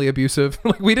emotionally abusive.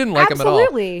 Like we didn't like him at all.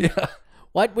 Absolutely. Yeah.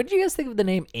 What did you guys think of the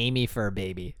name Amy for a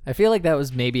baby? I feel like that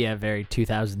was maybe a very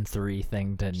 2003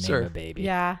 thing to name a baby.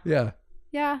 Yeah. Yeah.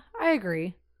 Yeah, I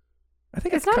agree. I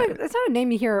think it's not a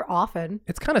name you hear often.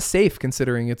 It's kind of safe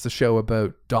considering it's a show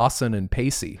about Dawson and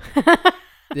Pacey.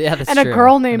 Yeah, that's and true. A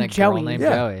girl named Joey.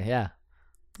 Joey. Yeah.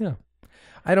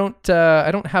 I don't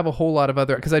have a whole lot of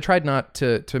other, because I tried not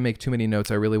to make too many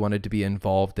notes. I really wanted to be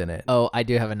involved in it. Oh, I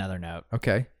do have another note.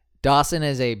 Okay. Dawson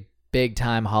is a big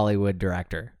time Hollywood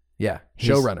director. Yeah.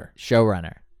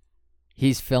 Showrunner.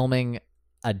 He's filming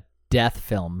a death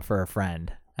film for a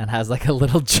friend and has like a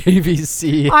little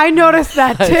JVC. I noticed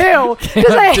that too. Just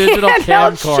a digital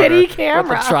handheld camcorder shitty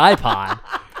camera. with a tripod.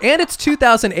 And it's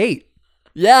 2008.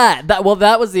 Yeah, that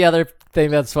was the other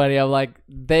thing that's funny. I'm like,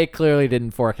 they clearly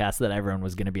didn't forecast that everyone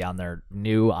was going to be on their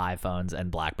new iPhones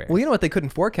and Blackberries. Well, you know what they couldn't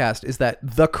forecast is that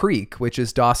The Creek, which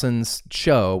is Dawson's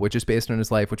show, which is based on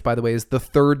his life, which, by the way, is the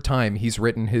third time he's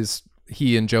written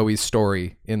he and Joey's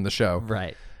story in the show.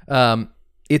 Right.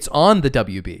 It's on the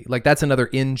WB. Like, that's another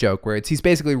in-joke where he's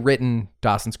basically written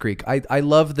Dawson's Creek. I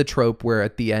love the trope where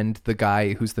at the end, the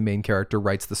guy who's the main character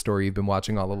writes the story you've been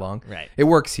watching all along. Right. It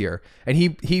works here. And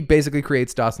he basically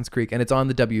creates Dawson's Creek, and it's on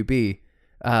the WB,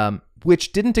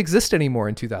 which didn't exist anymore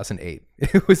in 2008.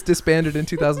 It was disbanded in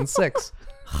 2006.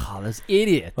 Oh, those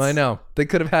idiots. I know. They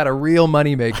could have had a real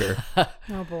moneymaker.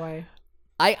 Oh, boy.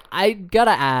 I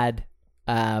gotta add,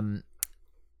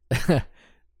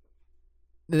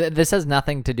 this has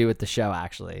nothing to do with the show,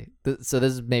 actually. So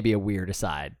this is maybe a weird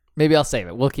aside. Maybe I'll save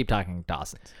it. We'll keep talking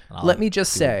Dawson's. Let me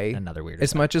just say, another weird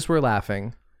as aside. much as we're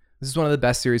laughing, this is one of the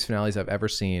best series finales I've ever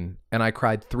seen, and I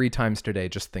cried 3 times today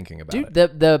just thinking about it.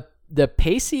 Dude, the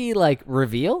Pacey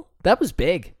reveal, that was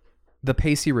big. The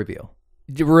Pacey reveal.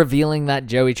 Revealing that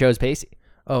Joey chose Pacey.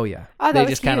 Oh, yeah. Oh, They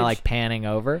just kind of panning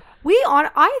over.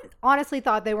 I honestly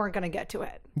thought they weren't going to get to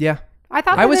it. Yeah. I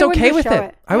thought I was they wouldn't okay just with show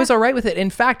it. I was all right with it. In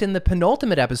fact, in the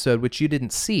penultimate episode, which you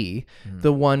didn't see,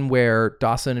 the one where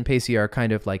Dawson and Pacey are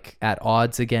kind of at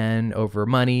odds again over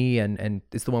money, and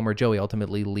it's the one where Joey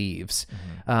ultimately leaves.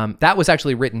 That was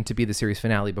actually written to be the series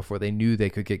finale before they knew they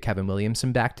could get Kevin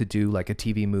Williamson back to do a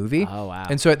TV movie. Oh, wow.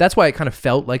 And so that's why it kind of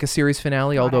felt like a series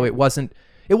finale, although it wasn't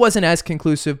as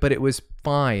conclusive, but it was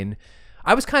fine.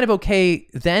 I was kind of okay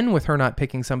then with her not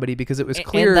picking somebody because it was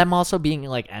clear. And them also being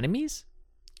enemies?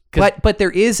 But there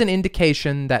is an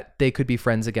indication that they could be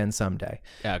friends again someday.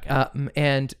 Okay.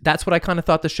 And that's what I kind of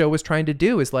thought the show was trying to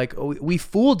do is we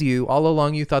fooled you all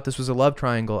along. You thought this was a love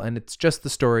triangle, and it's just the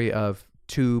story of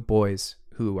 2 boys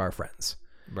who are friends.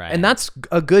 Right. And that's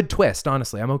a good twist,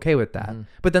 honestly. I'm okay with that.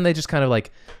 But then they just kind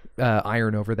of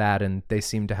iron over that, and they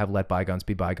seem to have let bygones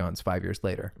be bygones 5 years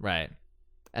later. Right.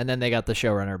 And then they got the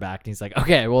showrunner back, and he's like,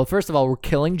 okay, well, first of all, we're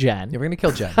killing Jen. Yeah, we're going to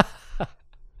kill Jen.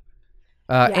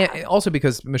 And also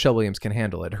because Michelle Williams can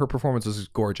handle it. Her performance was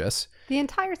gorgeous. The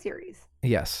entire series.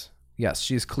 Yes,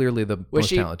 she's clearly the most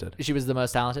talented. She was the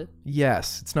most talented?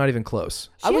 Yes, it's not even close.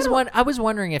 I was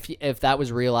wondering if that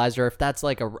was realized or if that's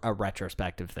a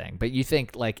retrospective thing. But you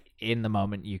think in the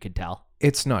moment you could tell?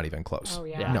 It's not even close. Oh,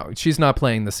 yeah. No, she's not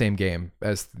playing the same game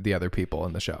as the other people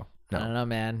in the show. No. I don't know,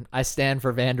 man. I stand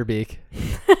for Vanderbeek.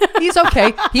 He's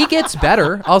okay. He gets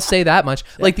better. I'll say that much.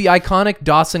 Like the iconic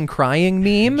Dawson crying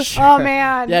meme. Oh,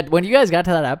 man. Yeah, when you guys got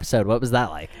to that episode, what was that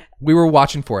like? We were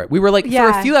watching for it. We were for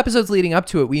Yeah. a few episodes leading up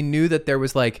to it, we knew that there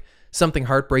was something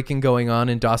heartbreaking going on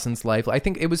in Dawson's life. I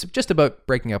think it was just about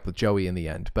breaking up with Joey in the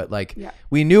end, but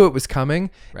we knew it was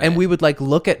coming. Right. And we would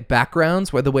look at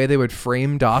backgrounds where the way they would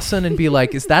frame Dawson and be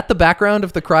like, is that the background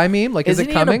of the cry meme? Is Isn't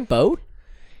it coming? he on a boat?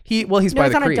 He's No, by it's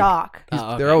the on creek. a dock.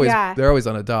 Oh, They're always Yeah. they're always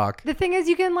on a dock. The thing is,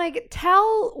 you can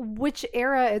tell which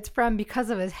era it's from because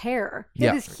of his hair. He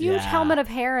had Yeah. this huge Yeah. helmet of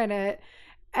hair in it.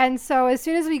 And so as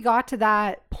soon as we got to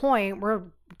that point, we're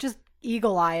just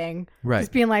eagle-eyeing. Right.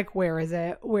 Just being like, where is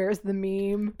it? Where's the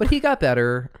meme? But he got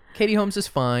better. Katie Holmes is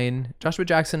fine. Joshua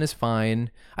Jackson is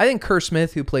fine. I think Kerr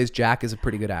Smith, who plays Jack, is a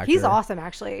pretty good actor. He's awesome,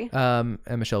 actually. And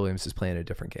Michelle Williams is playing a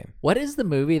different game. What is the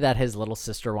movie that his little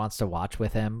sister wants to watch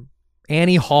with him?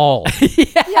 Annie Hall.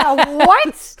 Yeah,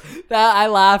 what? That I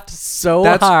laughed so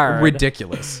That's hard.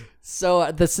 ridiculous. So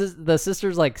the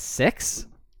sister's 6?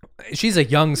 She's a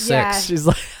young 6. Yeah. She's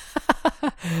like,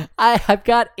 I've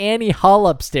got Annie Hall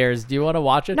upstairs. Do you want to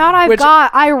watch it?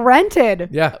 I rented.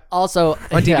 Yeah. Also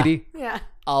On DVD. Yeah.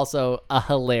 Also a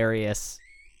hilarious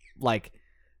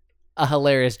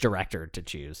director to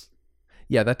choose.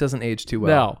 Yeah, that doesn't age too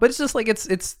well. No. But it's just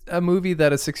it's a movie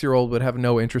that a 6-year-old would have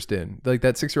no interest in. That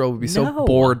 6-year-old would be so No.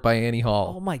 bored by Annie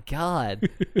Hall. Oh my God.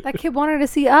 That kid wanted to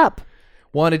see Up.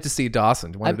 Wanted to see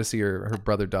Dawson. Wanted to see her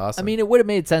brother Dawson. I mean, it would have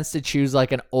made sense to choose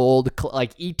an old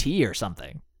E.T. or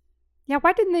something. Yeah,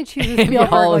 why didn't they choose Annie Spielberg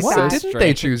Hall like is why so that? didn't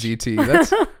they choose E.T.?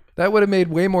 That would have made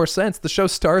way more sense. The show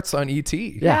starts on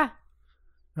E.T. Yeah.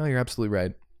 Oh, you're absolutely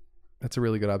right. That's a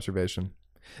really good observation.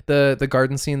 The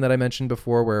garden scene that I mentioned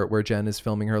before where Jen is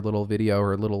filming her little video,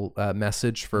 her little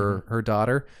message for her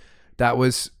daughter, that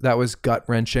was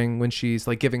gut-wrenching when she's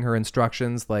giving her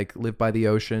instructions live by the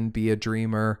ocean, be a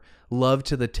dreamer, love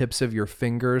to the tips of your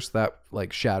fingers. That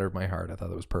shattered my heart. I thought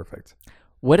that was perfect.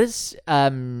 What is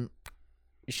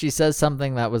she says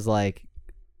something that was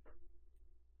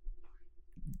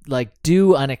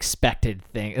do unexpected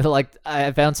things.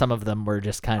 I found some of them were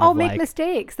just kind of make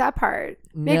mistakes. That part.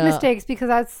 Make No. mistakes because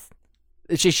that's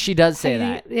She does say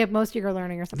that. Yeah, most you're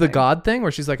learning or something. The God thing,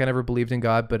 where she's like, I never believed in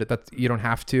God, but that's, you don't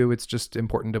have to. It's just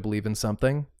important to believe in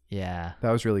something. Yeah.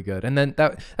 That was really good. And then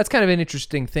that's kind of an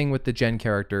interesting thing with the Jen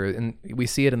character. And we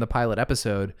see it in the pilot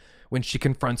episode when she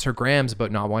confronts her Grams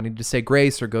about not wanting to say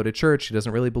grace or go to church. She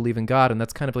doesn't really believe in God. And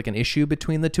that's kind of like an issue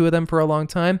between the two of them for a long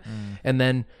time. And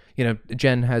then, you know,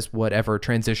 Jen has whatever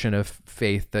transition of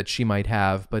faith that she might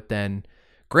have. But then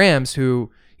Grams,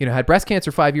 who, you know, had breast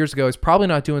cancer 5 years ago, is probably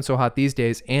not doing so hot these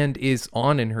days and is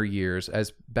on in her years,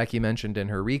 as Becky mentioned in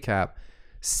her recap,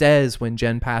 says when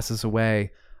Jen passes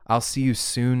away, I'll see you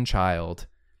soon, child.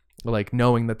 Like,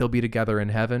 knowing that they'll be together in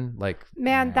heaven. Like,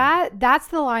 man, that's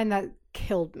the line that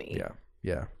killed me.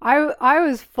 Yeah. I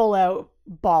was full out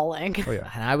bawling. Oh yeah.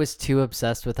 And I was too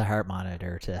obsessed with the heart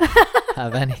monitor to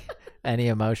have any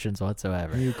emotions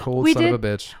whatsoever. You cold son of a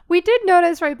bitch. We did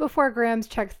notice right before Grams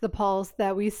checks the pulse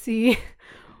that we see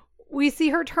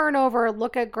her turn over,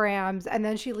 look at Grams, and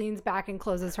then she leans back and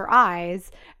closes her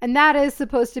eyes. And that is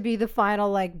supposed to be the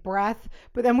final like breath.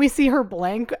 But then we see her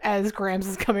blink as Grams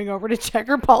is coming over to check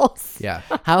her pulse. Yeah.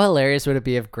 How hilarious would it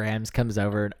be if Grams comes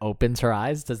over and opens her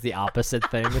eyes, does the opposite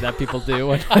thing that people do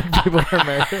when people are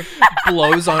murdered?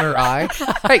 Blows on her eye.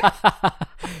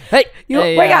 Hey,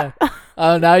 wake up.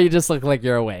 Oh, now you just look like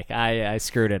you're awake. I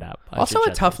screwed it up. Also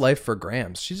a tough life for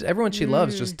Grams. Everyone she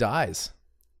loves just dies.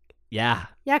 Yeah.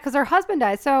 Yeah, because her husband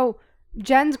died. So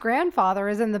Jen's grandfather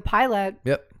is in the pilot.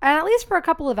 Yep. And at least for a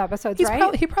couple of episodes,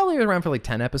 right? He probably was around for like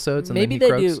 10 episodes. And Maybe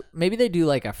then he croaks. Maybe they do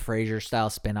like a Frasier style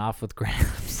spinoff with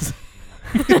Grams.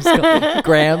 Just called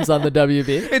Grams on the WB.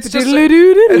 It's just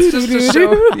a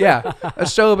show. Yeah, a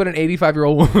show about an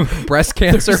 85-year-old woman with breast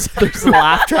cancer. There's a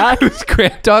laugh track. Whose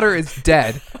granddaughter is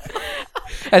dead.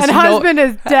 And husband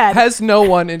is dead. Has no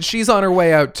one, and she's on her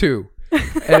way out too.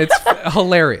 And it's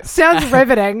hilarious. Sounds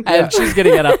riveting. And she's gonna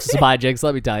get up to some hijinks,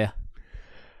 let me tell you.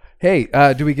 Hey,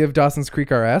 do we give Dawson's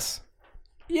Creek our S?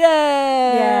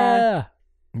 Yeah.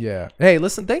 Yeah. Hey,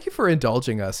 listen, thank you for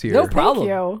indulging us here. No problem.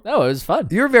 you. No, it was fun.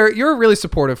 You're a really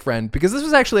supportive friend, because this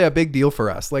was actually a big deal for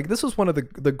us. Like, this was one of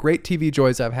the great TV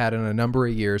joys I've had in a number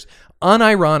of years,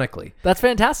 unironically. That's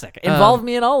fantastic. Involve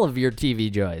me in all of your TV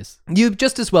joys. You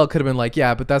just as well could have been like,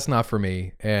 yeah, but that's not for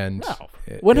me. And No.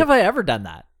 When have I ever done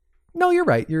that? No, you're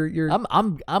right. You're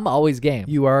I'm always game.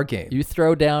 you are a game. You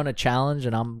throw down a challenge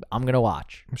and I'm gonna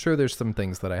watch. I'm sure there's some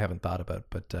things that I haven't thought about,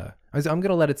 but I'm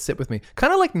gonna let it sit with me.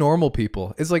 Kind of like normal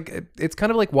people. It's like it's kind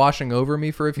of like washing over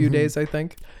me for a few days, I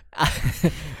think.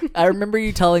 I remember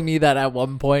you telling me that at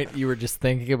one point you were just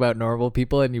thinking about normal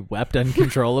people and you wept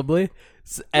uncontrollably.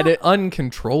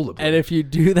 Uncontrollably. And if you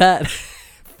do that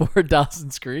for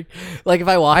Dawson's Creek, like if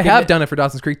I walk, I have done it for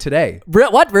Dawson's Creek today.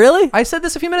 What, really? I said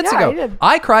this a few minutes Yeah, you ago. did.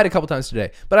 I cried a couple times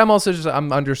today, but I'm also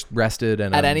I'm under rested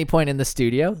and At any point in the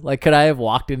studio, like could I have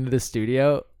walked into the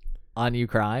studio on you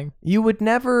crying? you would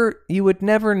never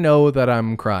know that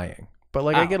I'm crying, but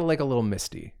like I get like a little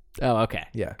misty. Oh, okay.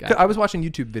 Yeah. Gotcha. I was watching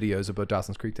YouTube videos about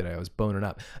Dawson's Creek today. I was boning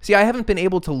up. See, I haven't been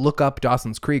able to look up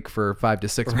Dawson's Creek for 5 to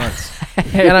 6 months.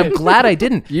 And I'm glad I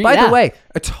didn't. By the way,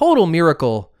 a total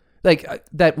miracle, like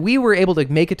that we were able to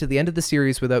make it to the end of the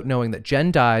series without knowing that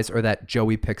Jen dies or that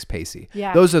Joey picks Pacey.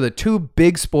 Yeah. Those are the two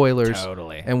big spoilers.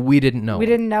 Totally. And we didn't know. We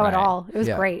didn't know at Right. all. It was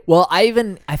Yeah. great. Well, I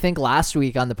think last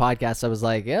week on the podcast I was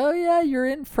like, oh yeah, you're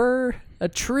in for a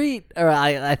treat. Or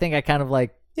I think I kind of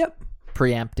like Yep.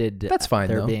 preempted. That's fine,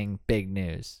 there though. being big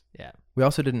news. Yeah. We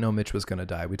also didn't know Mitch was going to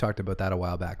die. We talked about that a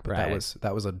while back, but Right.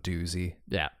 that was a doozy.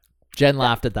 Yeah. Jen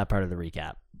laughed at that part of the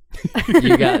recap.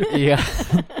 You got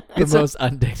the most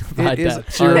undignified it is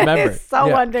death she remembered. It's so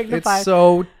Yeah, undignified. It's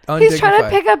so undignified. He's trying to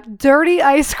pick up dirty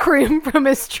ice cream from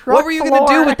his truck. What were you going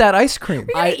to do with that ice cream?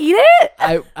 I eat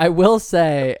it? I will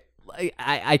say,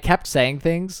 I kept saying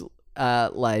things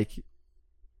like,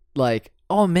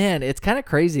 oh man, it's kind of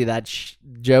crazy that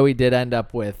Joey did end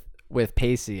up with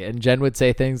Pacey, and Jen would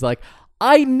say things like,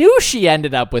 I knew she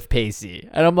ended up with Pacey,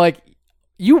 and I'm like,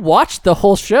 you watched the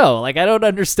whole show. Like, I don't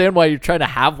understand why you're trying to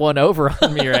have one over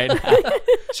on me right now.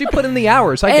 She put in the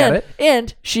hours. I get it.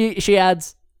 And she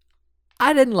adds,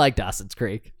 I didn't like Dawson's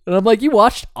Creek. And I'm like, you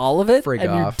watched all of it Frig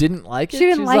and off. you didn't like it? She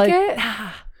didn't She's like it?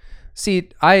 See,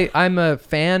 I'm a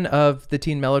fan of the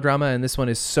teen melodrama, and this one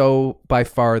is so by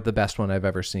far the best one I've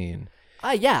ever seen.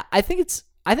 Yeah, I think it's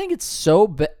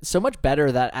so much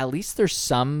better that at least there's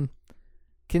some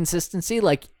consistency.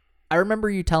 Like, I remember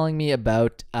you telling me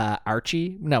about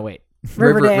Archie. No, wait.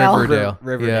 Riverdale.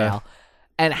 Riverdale. Yeah.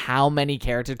 And how many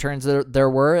character turns there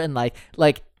were. And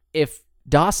like if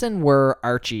Dawson were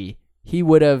Archie, he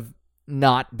would have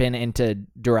not been into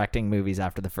directing movies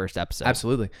after the first episode.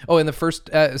 Absolutely. Oh, in the first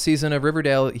season of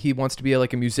Riverdale, he wants to be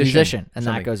like a musician. And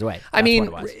that goes away. I That's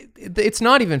mean, what it was. it's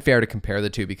not even fair to compare the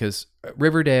two because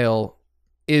Riverdale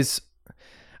is,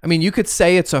 I mean, you could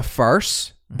say it's a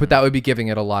farce, but that would be giving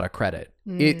it a lot of credit.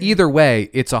 Either way,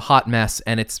 it's a hot mess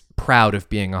and it's proud of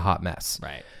being a hot mess.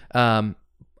 Right.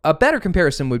 A better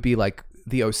comparison would be like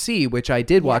the OC, which I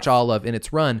did watch all of in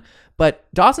its run, but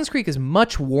Dawson's Creek is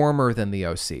much warmer than the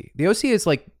OC. The OC is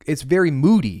like, it's very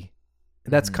moody.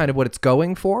 That's kind of what it's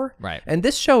going for. Right. And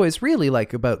this show is really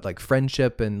like about like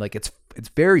friendship and like it's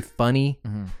very funny.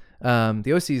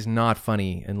 The OC is not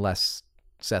funny unless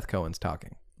Seth Cohen's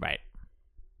talking. Right.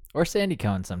 Or Sandy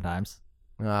Cohen sometimes.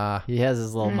 He has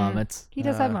his little moments. He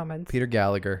does have moments. Peter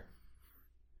Gallagher.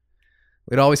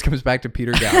 It always comes back to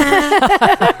Peter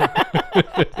Gallagher.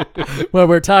 When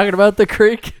we're talking about the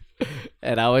creek,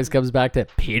 it always comes back to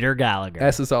Peter Gallagher.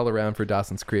 S is all around for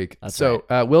Dawson's Creek. That's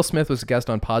Will Smith was a guest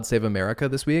on Pod Save America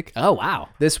this week. Oh, wow.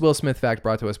 This Will Smith fact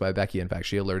brought to us by Becky. In fact,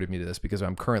 she alerted me to this because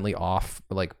I'm currently off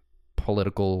like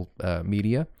political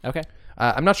media. Okay.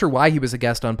 I'm not sure why he was a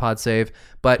guest on Pod Save,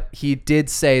 but he did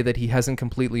say that he hasn't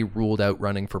completely ruled out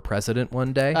running for president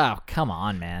one day. Oh, come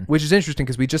on, man. Which is interesting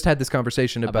because we just had this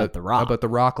conversation about The Rock. about The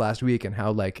Rock last week and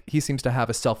how like he seems to have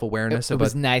a self-awareness It about.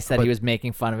 was nice that he was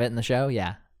making fun of it in the show.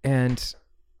 Yeah. And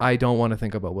I don't want to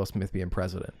think about Will Smith being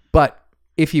president. But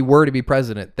if he were to be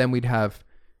president, then we'd have,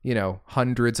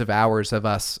 hundreds of hours of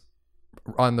us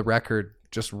on the record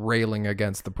just railing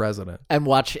against the president. And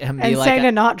watch him be And like saying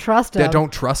to not trust him. They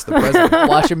don't trust the president.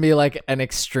 watch him be like an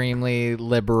extremely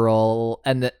liberal,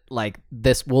 and that like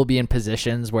this will be in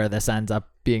positions where this ends up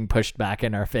being pushed back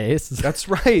in our face. That's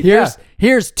right.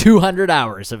 Here's 200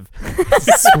 hours of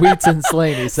Sweets and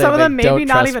Slaney saying Some of them they don't maybe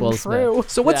not trust even Will true.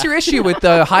 Smith. So what's your issue with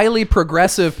the highly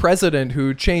progressive president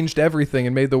who changed everything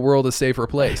and made the world a safer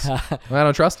place? I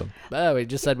don't trust him. Oh, we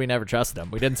just said we never trusted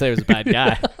him. We didn't say he was a bad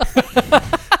guy.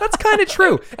 That's kind of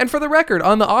true. And for the record,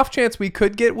 on the off chance we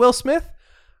could get Will Smith,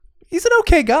 he's an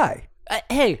okay guy.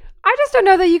 Hey, I just don't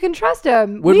know that you can trust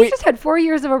him. Would We we- just had 4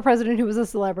 years of a president who was a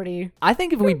celebrity. I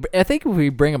think if we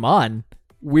bring him on,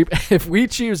 if we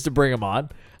choose to bring him on,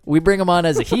 we bring him on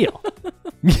as a heel.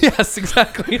 Yes,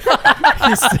 exactly.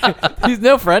 He's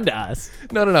no friend to us.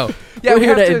 No. We're we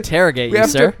here have to interrogate we you,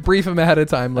 have sir. to brief him ahead of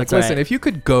time. Like, That's listen, right. if you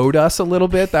could goad us a little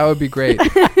bit, that would be great.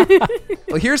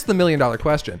 Well, here's the $1 million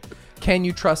question. Can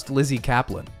you trust Lizzy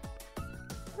Caplan?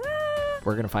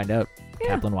 We're gonna find out.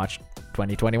 Kaplan Watch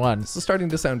 2021. This is starting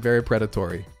to sound very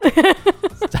predatory.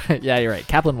 Yeah, you're right.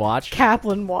 Kaplan Watch.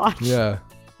 Kaplan Watch. Yeah.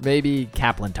 Maybe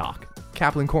Kaplan Talk.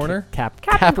 Kaplan Corner?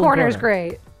 Kaplan Corner is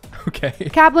great. Okay.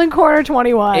 Kaplan Corner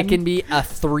 21. It can be a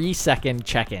 3-second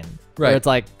check-in. Right. Where it's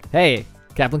like, hey,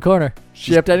 Kaplan Corner,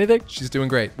 she up to anything? She's doing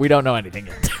great. We don't know anything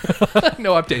yet.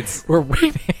 No updates. We're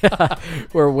waiting.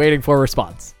 We're waiting for a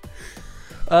response.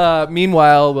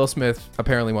 Meanwhile, Will Smith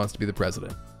apparently wants to be the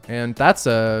president. And that's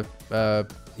a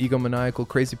egomaniacal,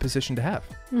 crazy position to have.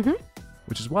 Mm-hmm.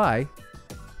 Which is why...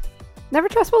 Never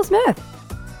trust Will Smith.